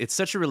relief. It's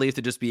such a relief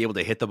to just be able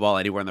to hit the ball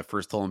anywhere on the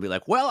first hole and be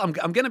like, well, I'm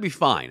going to be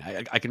fine.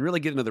 I can really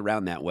get into the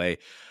round that way.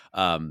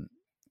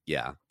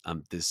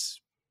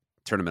 This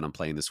tournament I'm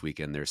playing this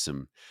weekend, there's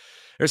some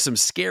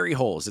scary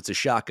holes. It's a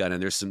shotgun,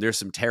 and there's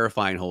some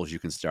terrifying holes you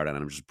can start on.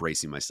 And I'm just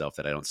bracing myself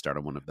that I don't start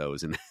on one of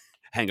those and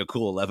hang a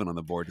cool 11 on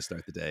the board to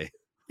start the day.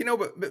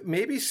 But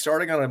maybe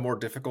starting on a more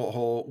difficult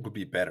hole would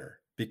be better,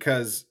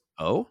 because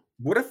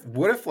what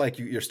if like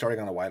you're starting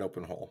on a wide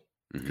open hole?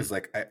 Because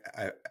like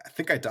I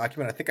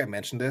think I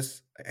mentioned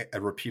this. I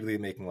repeatedly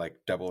making like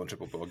double and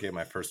triple bogey in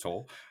my first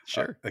hole,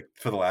 sure, like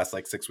for the last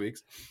like 6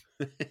 weeks.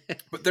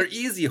 But they're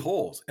easy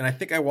holes, and I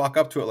think I walk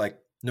up to it like,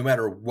 no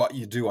matter what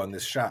you do on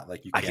this shot,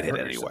 like you can't hit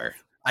it anywhere.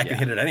 I can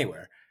hit it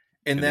anywhere.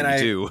 And then I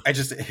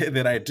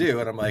do,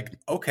 and I'm like,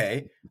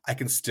 okay, I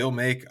can still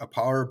make a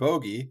power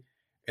bogey,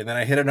 and then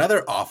I hit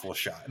another awful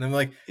shot, and I'm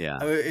like,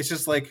 it's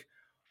just like,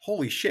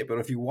 holy shit! But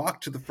if you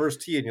walk to the first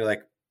tee and you're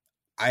like,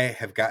 I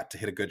have got to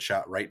hit a good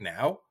shot right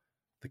now,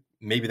 like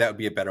maybe that would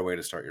be a better way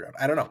to start your round.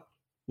 I don't know.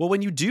 Well,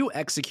 when you do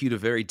execute a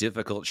very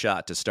difficult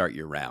shot to start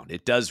your round,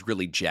 it does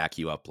really jack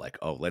you up. Like,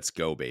 oh, let's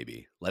go,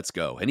 baby, let's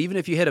go. And even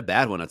if you hit a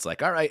bad one, it's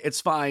like, all right, it's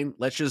fine.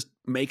 Let's just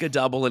make a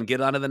double and get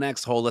on to the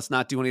next hole. Let's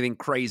not do anything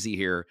crazy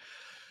here.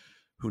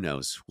 Who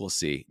knows? We'll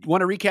see. You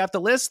want to recap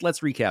the list? Let's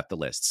recap the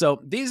list.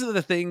 So these are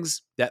the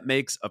things that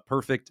makes a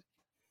perfect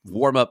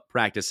warm-up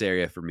practice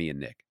area for me and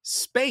Nick.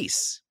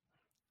 Space.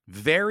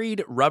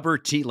 Varied rubber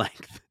tee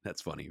length.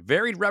 That's funny.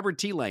 Varied rubber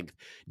tee length.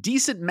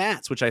 Decent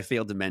mats, which I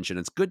failed to mention.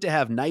 It's good to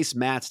have nice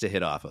mats to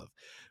hit off of.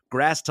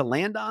 Grass to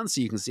land on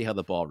so you can see how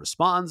the ball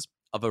responds.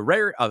 A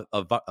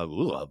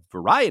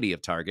variety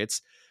of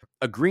targets.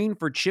 A green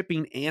for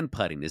chipping and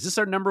putting. Is this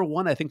our number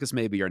one? I think this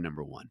may be our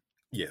number one.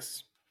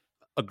 Yes.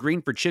 A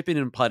green for chipping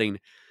and putting.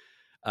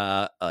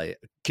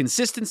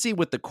 Consistency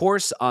with the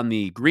course on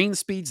the green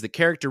speeds, the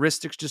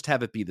characteristics, just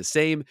have it be the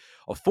same.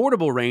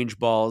 Affordable range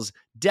balls,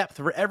 depth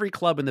for every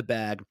club in the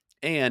bag,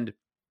 and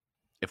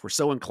if we're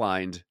so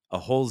inclined, a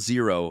hole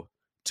 0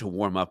 to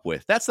warm up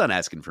with. That's not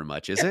asking for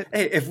much, is it?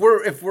 Hey, if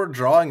we're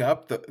drawing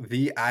up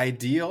the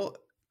ideal,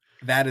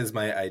 that is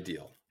my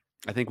ideal.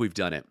 I think we've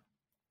done it.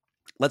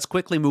 Let's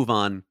quickly move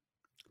on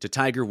to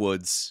Tiger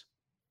Woods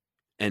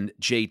and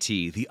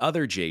JT, the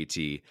other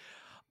JT.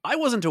 I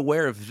wasn't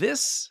aware of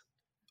this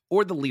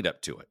or the lead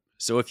up to it.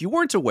 So if you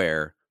weren't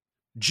aware,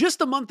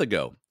 just a month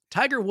ago,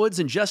 Tiger Woods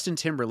and Justin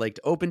Timberlake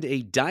opened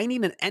a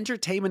dining and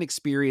entertainment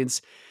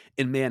experience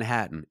in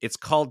Manhattan. It's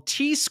called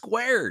T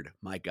Squared.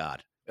 My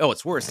God. Oh,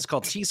 it's worse. It's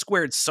called T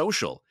Squared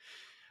Social.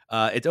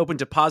 It's open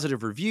to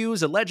positive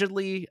reviews,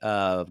 allegedly,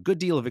 a good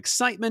deal of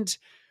excitement.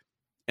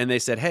 And they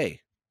said, hey,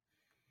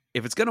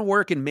 if it's going to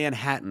work in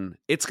Manhattan,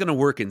 it's going to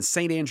work in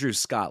St. Andrews,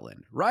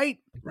 Scotland, right?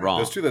 Wrong.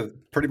 Those two are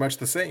pretty much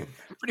the same.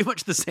 Pretty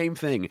much the same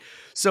thing.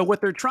 So what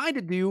they're trying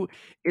to do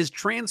is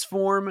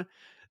transform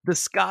the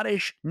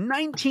Scottish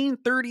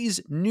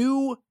 1930s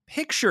new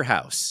picture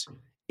house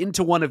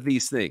into one of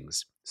these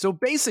things. So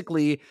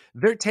basically,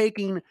 they're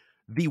taking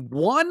the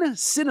one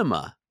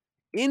cinema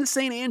in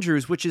St.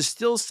 Andrews, which is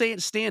still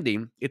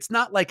standing. It's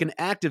not like an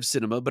active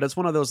cinema, but it's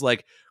one of those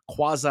like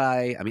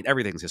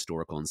everything's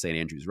historical in St.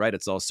 Andrews, right?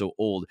 It's also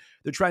old.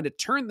 They're trying to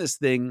turn this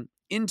thing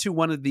into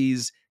one of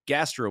these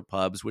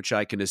gastropubs, which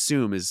I can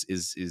assume is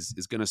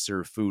going to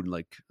serve food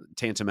like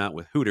tantamount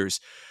with Hooters.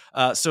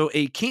 So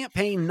a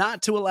campaign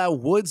not to allow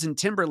Woods and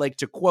Timberlake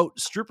to, quote,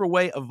 strip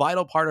away a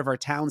vital part of our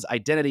town's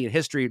identity and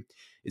history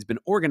has been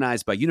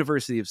organized by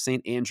University of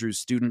St. Andrews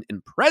student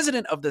and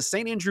president of the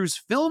St. Andrews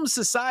Film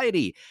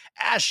Society,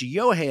 Ash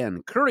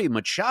Johan Curry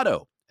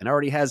Machado, and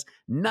already has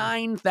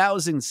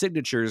 9,000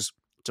 signatures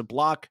to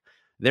block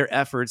their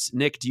efforts.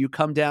 Nick, do you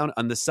come down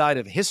on the side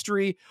of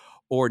history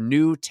or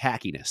new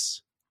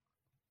tackiness?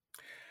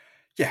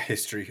 Yeah,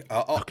 history.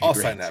 I'll Okay,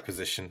 sign great. that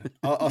position.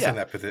 I'll Yeah. sign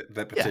that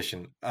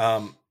petition.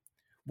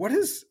 What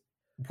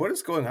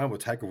is going on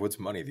with Tiger Woods'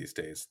 money these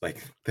days?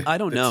 Like I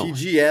don't the know.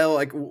 TGL.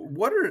 Like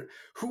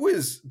who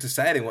is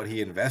deciding what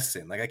he invests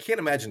in? Like I can't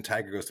imagine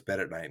Tiger goes to bed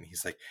at night and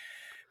he's like,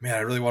 man, I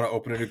really want to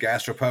open a new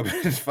gastropub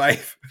in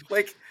Fife.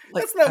 Like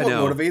that's not I what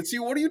know. motivates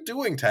you. What are you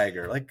doing,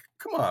 Tiger? Like,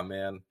 come on,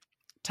 man.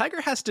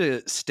 Tiger has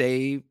to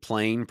stay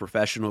playing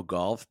professional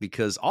golf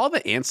because all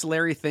the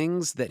ancillary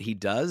things that he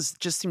does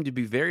just seem to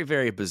be very,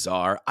 very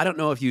bizarre. I don't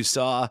know if you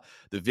saw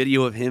the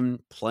video of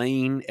him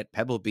playing at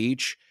Pebble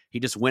Beach. He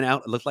just went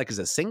out, it looked like as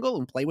a single,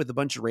 and played with a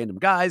bunch of random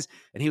guys.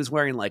 And he was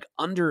wearing like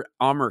Under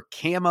Armour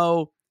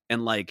camo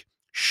and like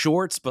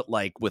shorts, but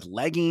like with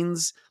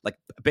leggings, like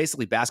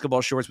basically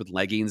basketball shorts with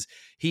leggings.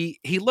 He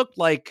looked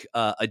like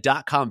a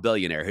 .com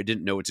billionaire who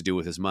didn't know what to do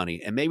with his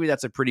money. And maybe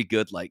that's a pretty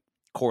good like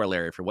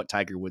corollary for what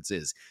Tiger Woods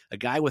is, a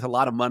guy with a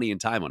lot of money and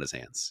time on his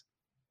hands.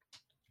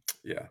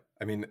 Yeah.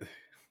 I mean,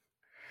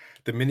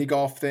 the mini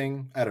golf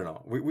thing, I don't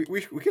know. We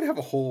could have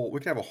a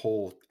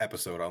whole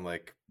episode on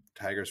like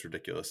Tiger's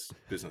ridiculous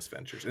business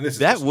ventures. And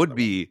that would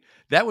be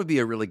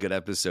a really good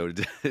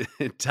episode.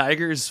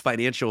 Tiger's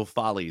financial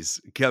follies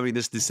coming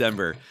this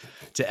December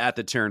to At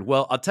the Turn.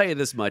 Well, I'll tell you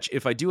this much.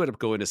 If I do end up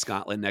going to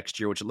Scotland next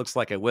year, which it looks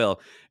like I will,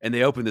 and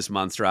they open this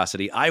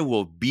monstrosity, I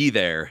will be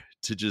there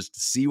to just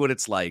see what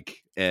it's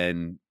like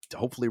and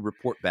hopefully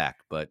report back.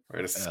 But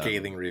a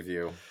scathing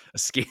review.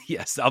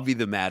 Yes, I'll be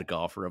the mad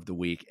golfer of the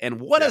week.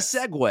 And what a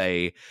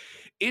segue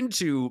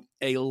into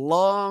a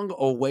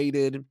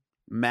long-awaited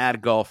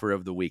mad golfer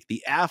of the week.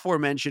 The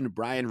aforementioned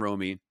Brian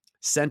Romey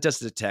sent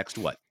us a text,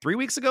 3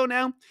 weeks ago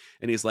now?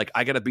 And he's like,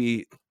 I got to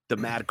be the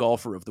mad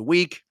golfer of the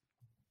week.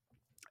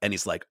 And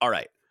he's like, all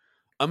right,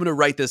 I'm going to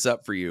write this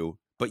up for you,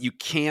 but you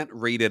can't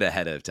read it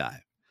ahead of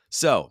time.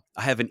 So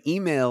I have an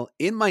email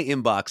in my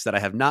inbox that I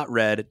have not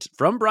read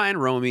from Brian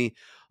Romey,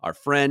 our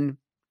friend.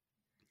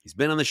 He's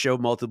been on the show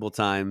multiple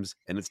times,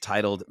 and it's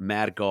titled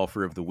Mad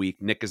Golfer of the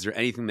Week. Nick, is there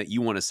anything that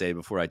you want to say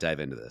before I dive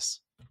into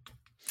this?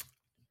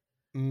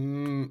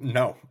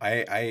 No,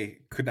 I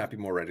could not be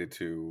more ready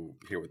to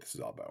hear what this is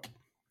all about.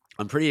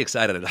 I'm pretty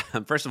excited.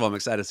 First of all, I'm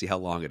excited to see how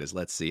long it is.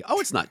 Let's see. Oh,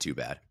 it's not too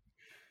bad.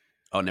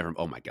 Oh, never.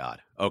 Oh my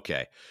God.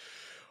 Okay.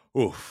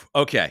 Oof.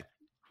 Okay.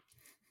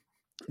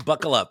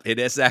 Buckle up. It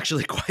is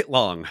actually quite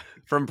long.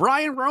 From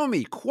Brian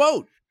Romey,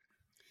 quote,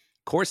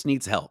 course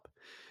needs help.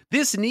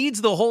 This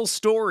needs the whole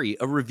story.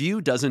 A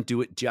review doesn't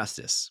do it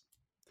justice.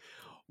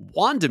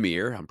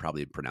 Wandemir, I'm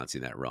probably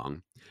pronouncing that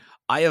wrong.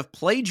 I have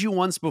played you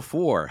once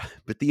before,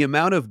 but the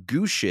amount of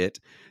goose shit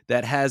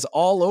that has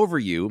all over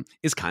you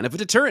is kind of a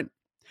deterrent.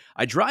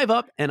 I drive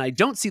up and I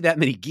don't see that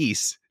many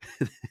geese.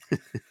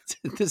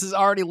 This is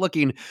already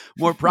looking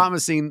more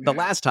promising the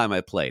last time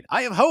I played.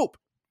 I have hope.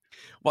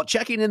 While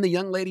checking in, the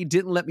young lady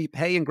didn't let me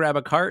pay and grab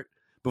a cart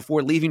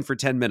before leaving for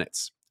 10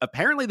 minutes.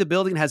 Apparently, the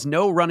building has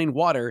no running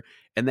water,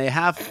 and they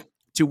have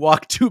to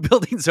walk 2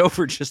 buildings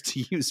over just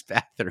to use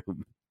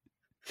bathroom.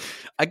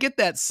 I get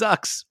that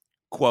sucks.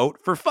 Quote,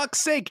 for fuck's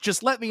sake,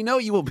 just let me know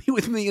you will be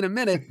with me in a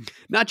minute,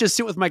 not just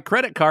sit with my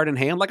credit card in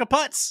hand like a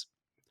putz.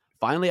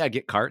 Finally, I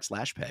get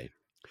cart/pay.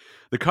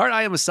 The cart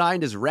I am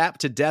assigned is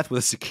wrapped to death with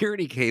a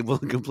security cable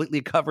and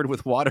completely covered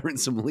with water and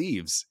some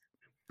leaves.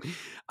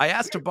 I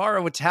asked to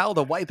borrow a towel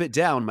to wipe it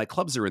down. My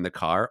clubs are in the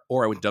car,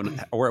 or I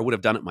would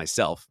have done it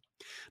myself.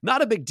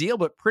 Not a big deal,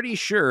 but pretty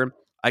sure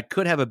I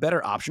could have a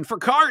better option for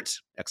cart! !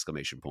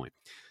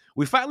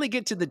 We finally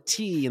get to the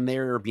tee, and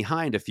they're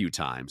behind a few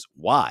times.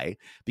 Why?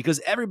 Because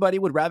everybody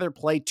would rather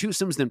play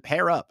twosomes than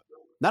pair up.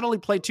 Not only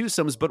play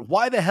twosomes, but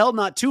why the hell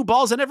not 2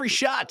 balls on every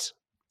shot?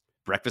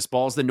 Breakfast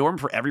ball's the norm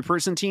for every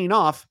person teeing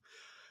off.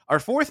 Our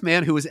 4th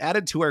man, who was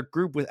added to our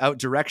group without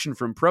direction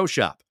from Pro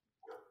Shop.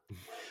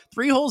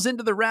 3 holes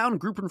into the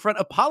round, group in front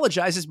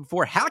apologizes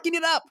before hacking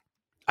it up.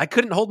 I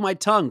couldn't hold my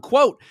tongue.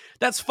 Quote,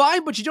 that's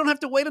fine, but you don't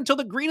have to wait until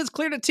the green is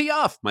clear to tee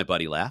off, my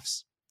buddy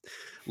laughs.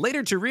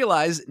 Later to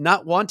realize,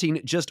 not wanting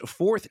just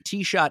 4th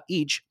tee shot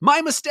each,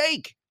 my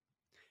mistake.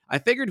 I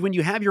figured when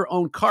you have your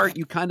own cart,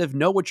 you kind of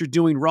know what you're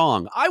doing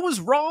wrong. I was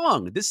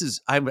wrong.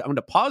 I'm going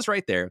to pause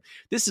right there.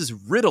 This is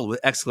riddled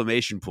with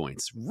exclamation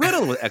points.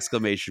 Riddled with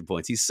exclamation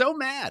points. He's so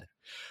mad.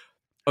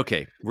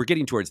 Okay, we're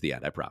getting towards the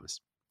end, I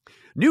promise.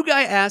 New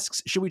guy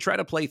asks, should we try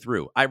to play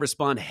through? I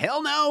respond,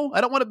 hell no.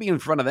 I don't want to be in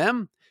front of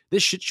them.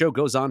 This shit show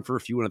goes on for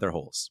a few other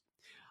holes.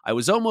 I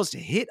was almost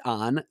hit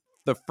on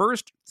the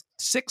first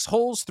 6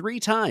 holes 3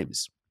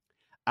 times.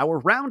 Our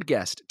round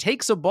guest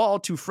takes a ball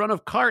to front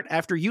of cart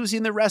after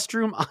using the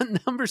restroom on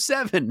number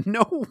 7.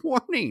 No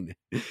warning.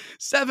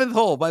 7th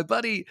hole, my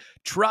buddy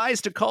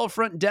tries to call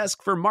front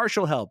desk for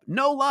marshal help.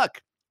 No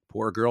luck.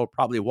 Poor girl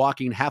probably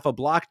walking half a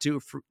block to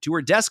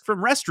her desk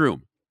from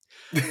restroom.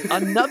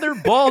 Another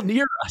ball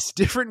near us,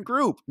 different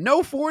group.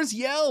 No 4s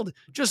yelled,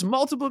 just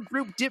multiple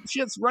group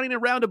dipshits running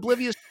around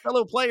oblivious to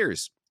fellow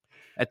players.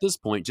 At this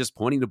point, just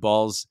pointing to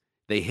balls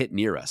they hit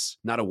near us.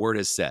 Not a word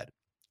is said.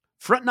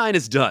 Front 9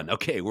 is done.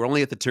 Okay, we're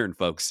only at the turn,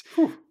 folks.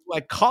 Whew. Do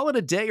I call it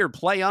a day or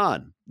play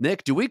on?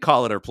 Nick, do we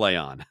call it or play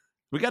on?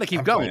 We got to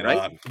keep going, right?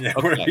 On. Yeah,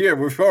 okay. We're here.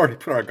 We've already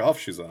put our golf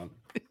shoes on.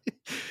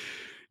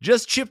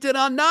 Just chipped in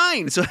on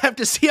 9, so I have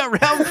to see how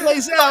round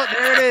plays out.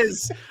 There it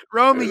is.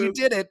 Romy, you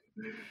did it.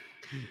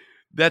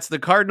 That's the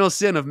cardinal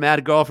sin of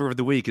Mad Golfer of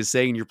the Week, is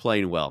saying you're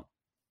playing well.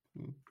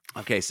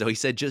 Okay, so he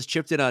said just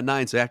chipped in on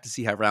 9, so I have to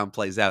see how round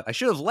plays out. I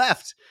should have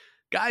left.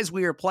 Guys,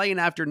 we are playing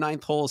after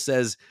 9th hole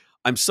says,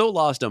 I'm so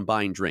lost on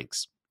buying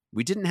drinks.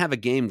 We didn't have a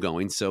game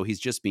going, so he's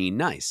just being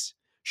nice.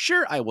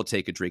 Sure, I will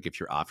take a drink if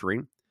you're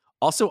offering.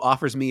 Also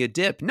offers me a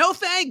dip. No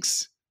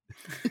thanks.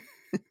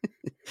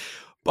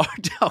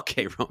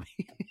 Okay,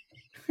 Romy.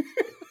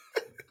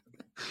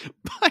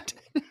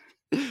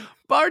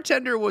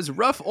 Bartender was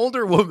rough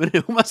older woman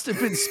who must have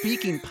been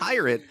speaking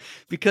pirate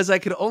because I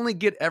could only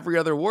get every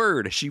other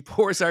word. She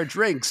pours our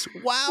drinks.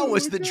 Wow,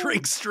 was the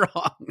drink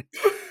strong.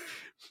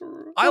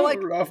 I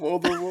like rough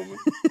older woman.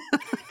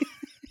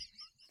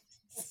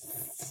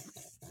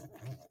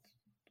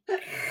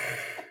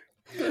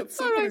 That's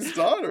somebody's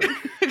daughter.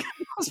 I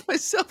calls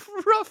myself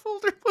rough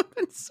older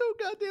woman. So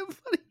goddamn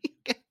funny.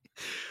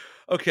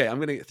 Okay, I'm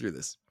gonna get through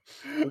this.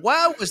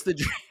 Wow, was the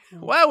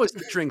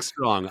drink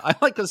strong? I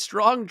like a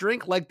strong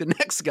drink like the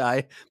next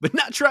guy, but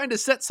not trying to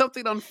set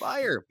something on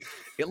fire.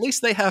 At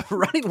least they have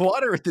running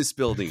water at this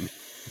building.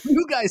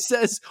 New guy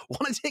says,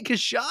 want to take a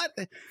shot?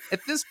 At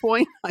this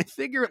point, I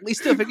figure at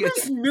least if it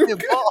gets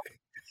involved,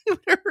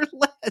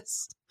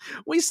 nevertheless,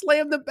 we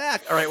slam them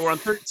back. All right, we're on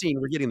 13.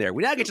 We're getting there.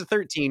 We now get to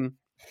 13.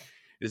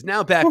 It is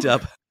now backed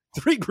up.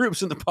 3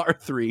 groups in the par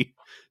 3.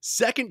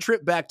 Second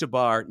trip back to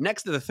bar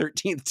next to the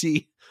 13th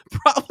tee.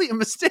 Probably a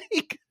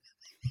mistake.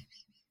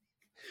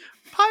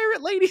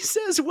 Pirate lady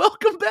says,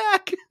 welcome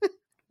back.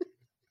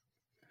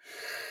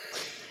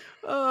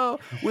 Oh,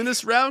 when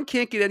this round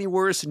can't get any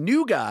worse,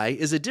 new guy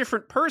is a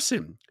different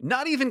person.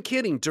 Not even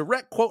kidding.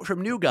 Direct quote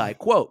from new guy.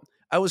 Quote,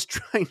 I was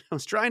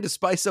trying to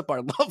spice up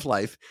our love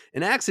life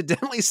and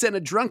accidentally sent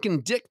a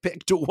drunken dick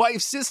pic to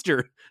wife's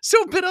sister.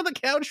 So been on the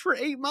couch for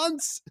 8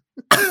 months.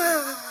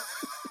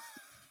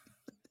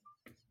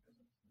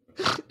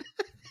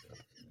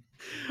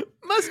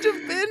 Must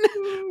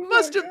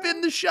have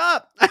been the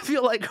shop. I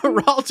feel like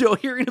Geraldo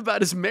hearing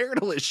about his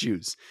marital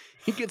issues.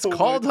 He gets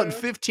called on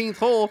 15th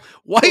hole.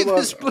 Wife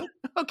is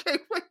okay.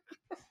 Wait.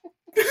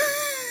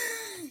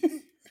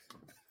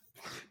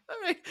 All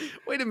right,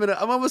 wait a minute.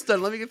 I'm almost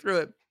done. Let me get through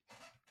it.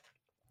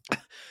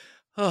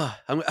 Oh,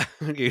 I'm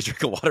gonna get a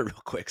drink of water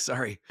real quick.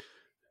 Sorry.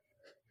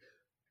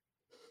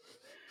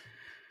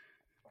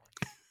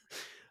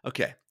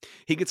 Okay,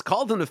 he gets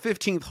called on the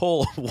 15th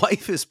hole.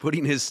 Wife is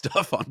putting his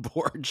stuff on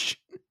porch.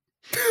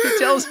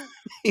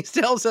 He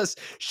tells us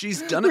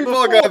she's done it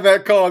before. We've all got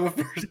that call on the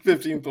first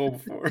 15th hole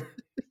before.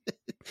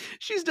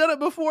 She's done it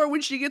before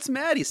when she gets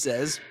mad, he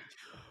says.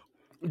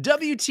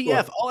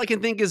 WTF, all I can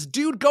think is,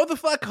 dude, go the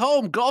fuck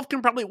home. Golf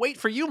can probably wait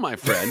for you, my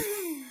friend.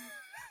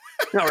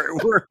 All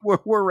right,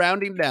 we're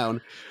rounding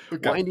down,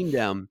 winding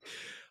down.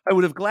 I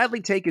would have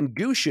gladly taken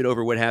goose shit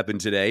over what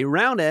happened today.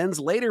 Round ends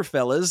later,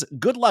 fellas.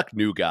 Good luck,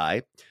 new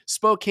guy.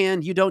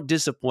 Spokane, you don't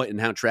disappoint in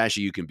how trashy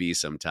you can be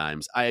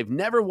sometimes. I've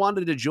never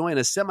wanted to join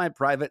a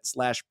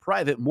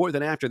semi-private/private more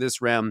than after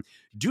this round.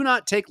 Do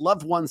not take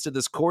loved ones to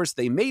this course.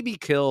 They may be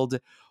killed.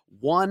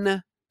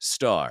 1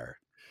 star.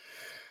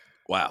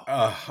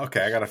 Wow.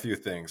 Okay, I got a few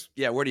things.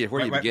 Yeah, where do you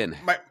begin?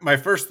 My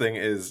first thing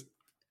is,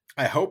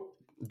 I hope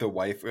the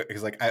wife,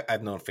 because like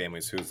I've known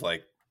families who's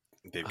like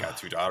they've got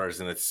 2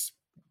 daughters and it's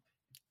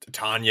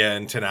Tanya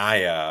and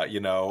Tanaya, you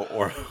know,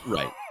 or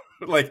right.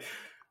 Like,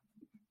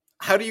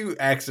 how do you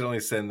accidentally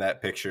send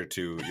that picture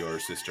to your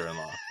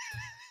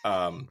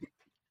sister-in-law?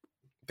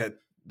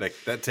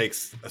 That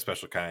takes a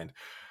special kind.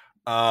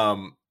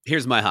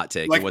 Here's my hot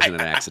take. It wasn't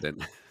an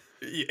accident.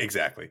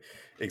 Exactly.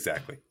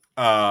 This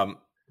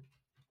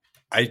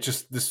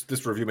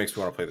review makes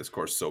me want to play this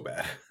course so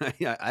bad.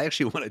 Yeah, I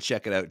actually want to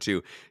check it out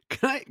too.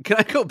 Can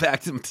I go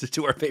back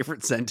to our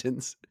favorite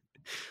sentence?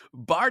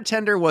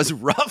 Bartender was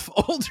rough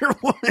older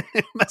woman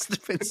who must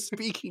have been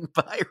speaking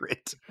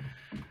pirate.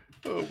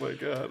 Oh my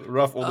god,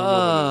 rough older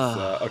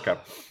woman is okay.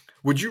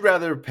 Would you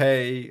rather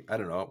pay, I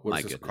don't know,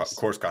 what does this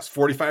course cost?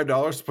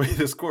 $45 to play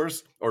this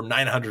course, or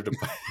 $900 to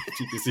play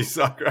TPC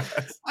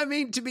Sawgrass? I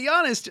mean, to be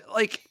honest,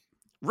 like,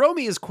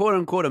 Romy is quote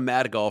unquote a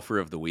mad golfer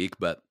of the week,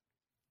 but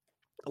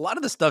a lot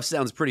of the stuff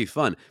sounds pretty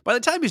fun. By the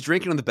time he's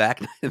drinking on the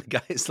back and the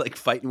guy's like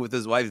fighting with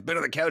his wife, he's been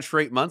on the couch for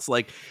 8 months,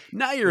 like,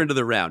 now you're into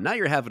the round. Now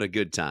you're having a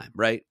good time,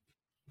 right?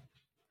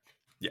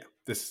 Yeah.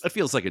 That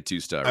feels like a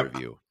 2-star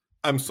review.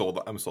 I'm sold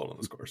on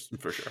this course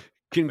for sure.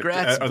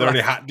 Congrats. Are there any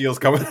hot deals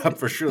coming up?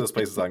 For sure this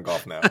place is on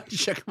Golf Now.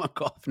 Check them on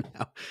Golf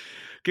Now.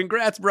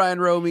 Congrats,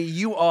 Brian Romy.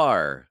 You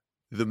are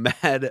the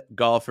mad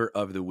golfer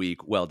of the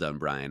week. Well done,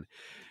 Brian.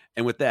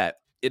 And with that,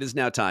 it is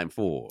now time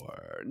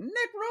for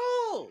Nick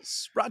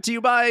Rules, brought to you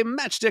by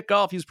Matchstick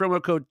Golf. Use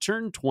promo code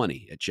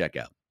TURN20 at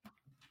checkout.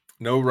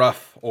 No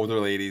rough older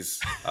ladies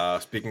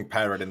speaking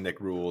pirate and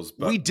Nick Rules.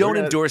 But we don't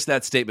endorse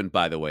that statement,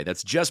 by the way.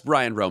 That's just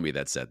Brian Romy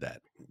that said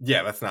that.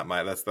 Yeah, that's not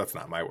my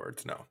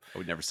words. No, I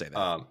would never say that.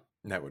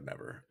 I would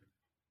never.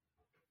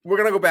 We're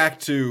gonna go back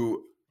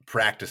to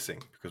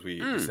practicing because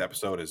this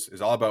episode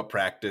is all about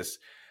practice.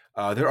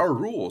 There are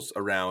rules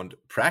around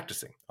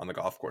practicing on the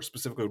golf course,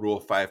 specifically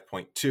Rule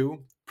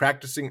 5.2,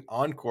 practicing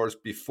on course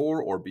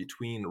before or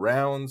between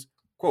rounds.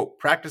 Quote,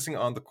 practicing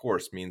on the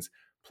course means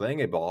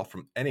playing a ball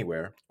from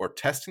anywhere or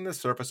testing the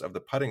surface of the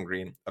putting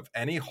green of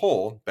any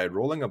hole by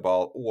rolling a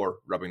ball or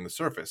rubbing the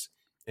surface.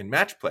 In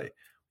match play,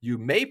 you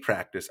may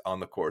practice on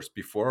the course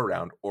before a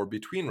round or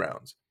between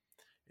rounds.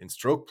 In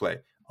stroke play,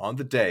 on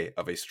the day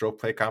of a stroke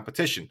play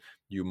competition,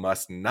 you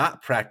must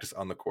not practice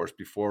on the course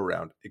before a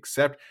round,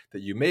 except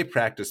that you may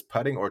practice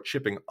putting or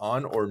chipping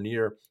on or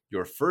near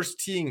your first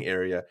teeing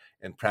area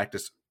and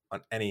practice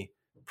on any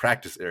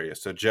practice area.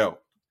 So, Joe,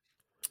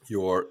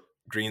 your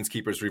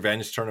Greenskeeper's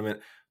Revenge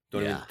tournament,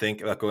 don't even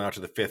think about going out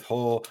to the fifth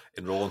hole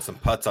and rolling some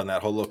putts on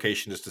that whole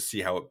location just to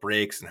see how it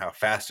breaks and how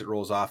fast it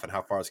rolls off and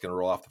how far it's going to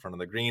roll off the front of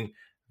the green.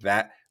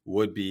 That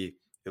would be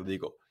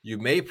illegal. You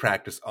may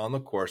practice on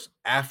the course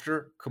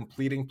after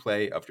completing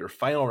play of your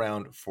final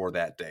round for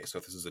that day. So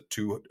if it's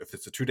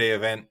a 2-day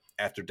event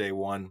after day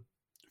one,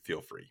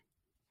 feel free.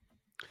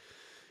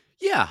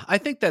 Yeah, I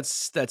think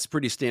that's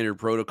pretty standard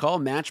protocol.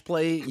 Match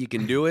play, you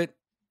can do it.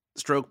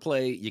 Stroke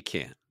play, you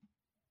can't.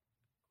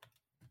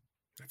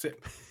 That's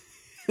it.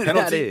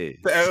 Penalty.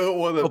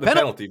 The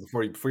penalty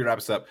before you wrap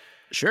us up.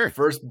 Sure.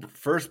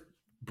 First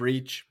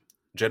breach,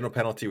 general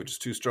penalty, which is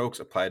 2 strokes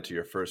applied to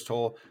your first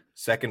hole.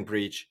 Second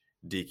breach,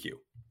 DQ.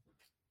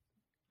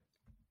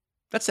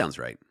 That sounds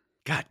right.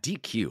 God,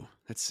 DQ.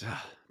 That's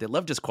they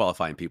love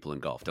disqualifying people in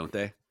golf, don't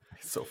they?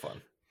 It's so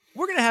fun.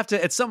 We're gonna have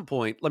to at some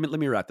point. Let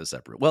me wrap this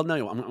up. Well, no,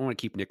 I want to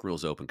keep Nick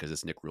Rules open because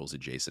it's Nick Rules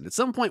adjacent. At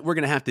some point, we're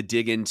gonna have to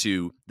dig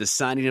into the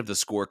signing of the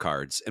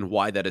scorecards and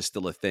why that is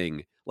still a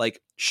thing.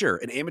 Like, sure,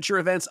 in amateur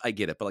events, I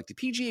get it, but like the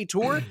PGA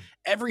Tour,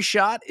 every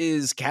shot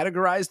is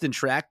categorized and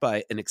tracked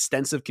by an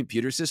extensive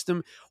computer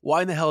system.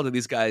 Why in the hell do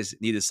these guys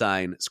need to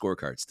sign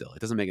scorecards still? It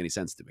doesn't make any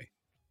sense to me.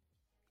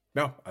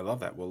 No, I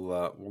love that.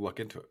 We'll look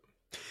into it.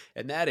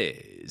 And that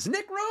is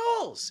Nick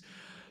Rules.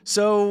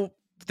 So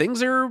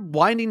things are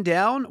winding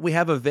down. We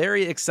have a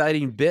very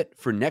exciting bit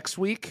for next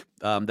week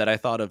that I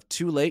thought of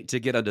too late to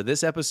get onto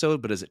this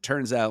episode. But as it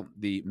turns out,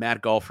 the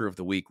Mad Golfer of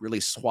the Week really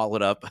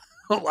swallowed up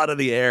a lot of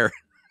the air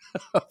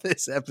of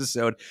this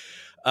episode.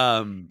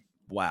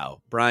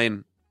 Wow.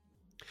 Brian,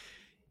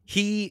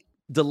 he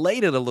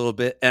delayed it a little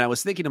bit. And I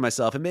was thinking to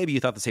myself, and maybe you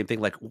thought the same thing,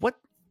 like, what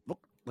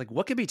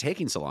could be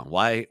taking so long?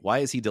 Why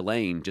is he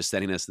delaying just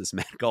sending us this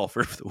Mad Golfer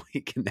of the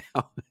Week? And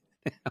now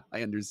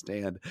I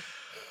understand.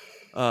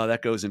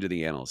 That goes into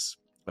the annals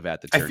of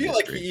At the Turn. I feel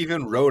history. Like he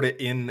even wrote it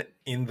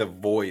in the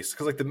voice,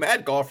 because like the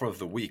Mad Golfer of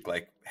the Week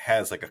like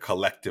has like a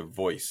collective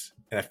voice,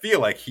 and I feel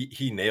like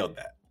he nailed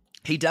that.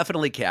 He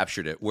definitely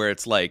captured it, where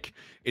it's like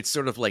it's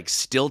sort of like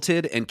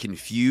stilted and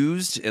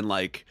confused, and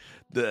like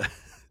the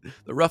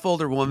rough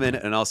older woman,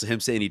 and also him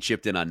saying he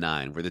chipped in on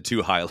 9 were the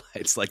 2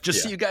 highlights. Like,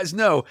 just so you guys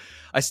know,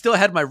 I still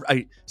have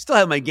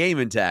my game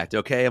intact.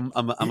 Okay, I'm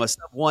a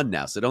sub 1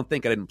 now, so don't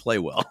think I didn't play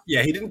well.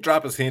 Yeah, he didn't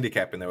drop his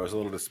handicap in there. I was a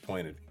little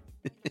disappointed.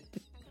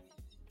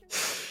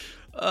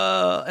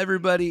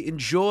 Everybody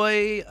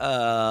enjoy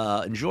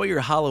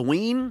your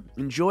Halloween,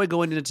 enjoy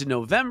going into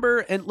November,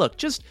 and look,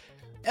 just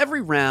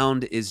every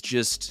round is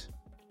just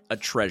a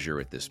treasure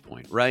at this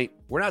point, right?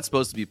 We're not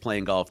supposed to be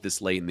playing golf this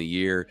late in the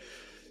year.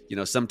 You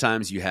know,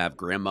 sometimes you have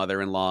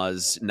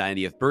grandmother-in-law's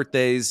 90th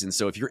birthdays, and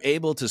so if you're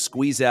able to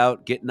squeeze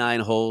out, get 9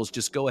 holes,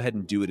 just go ahead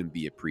and do it and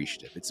be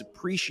appreciative. It's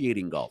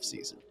appreciating golf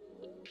season.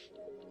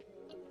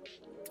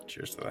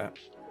 Cheers to that.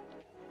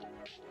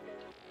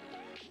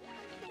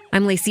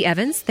 I'm Lacey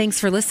Evans. Thanks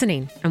for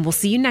listening, and we'll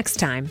see you next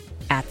time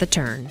at The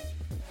Turn.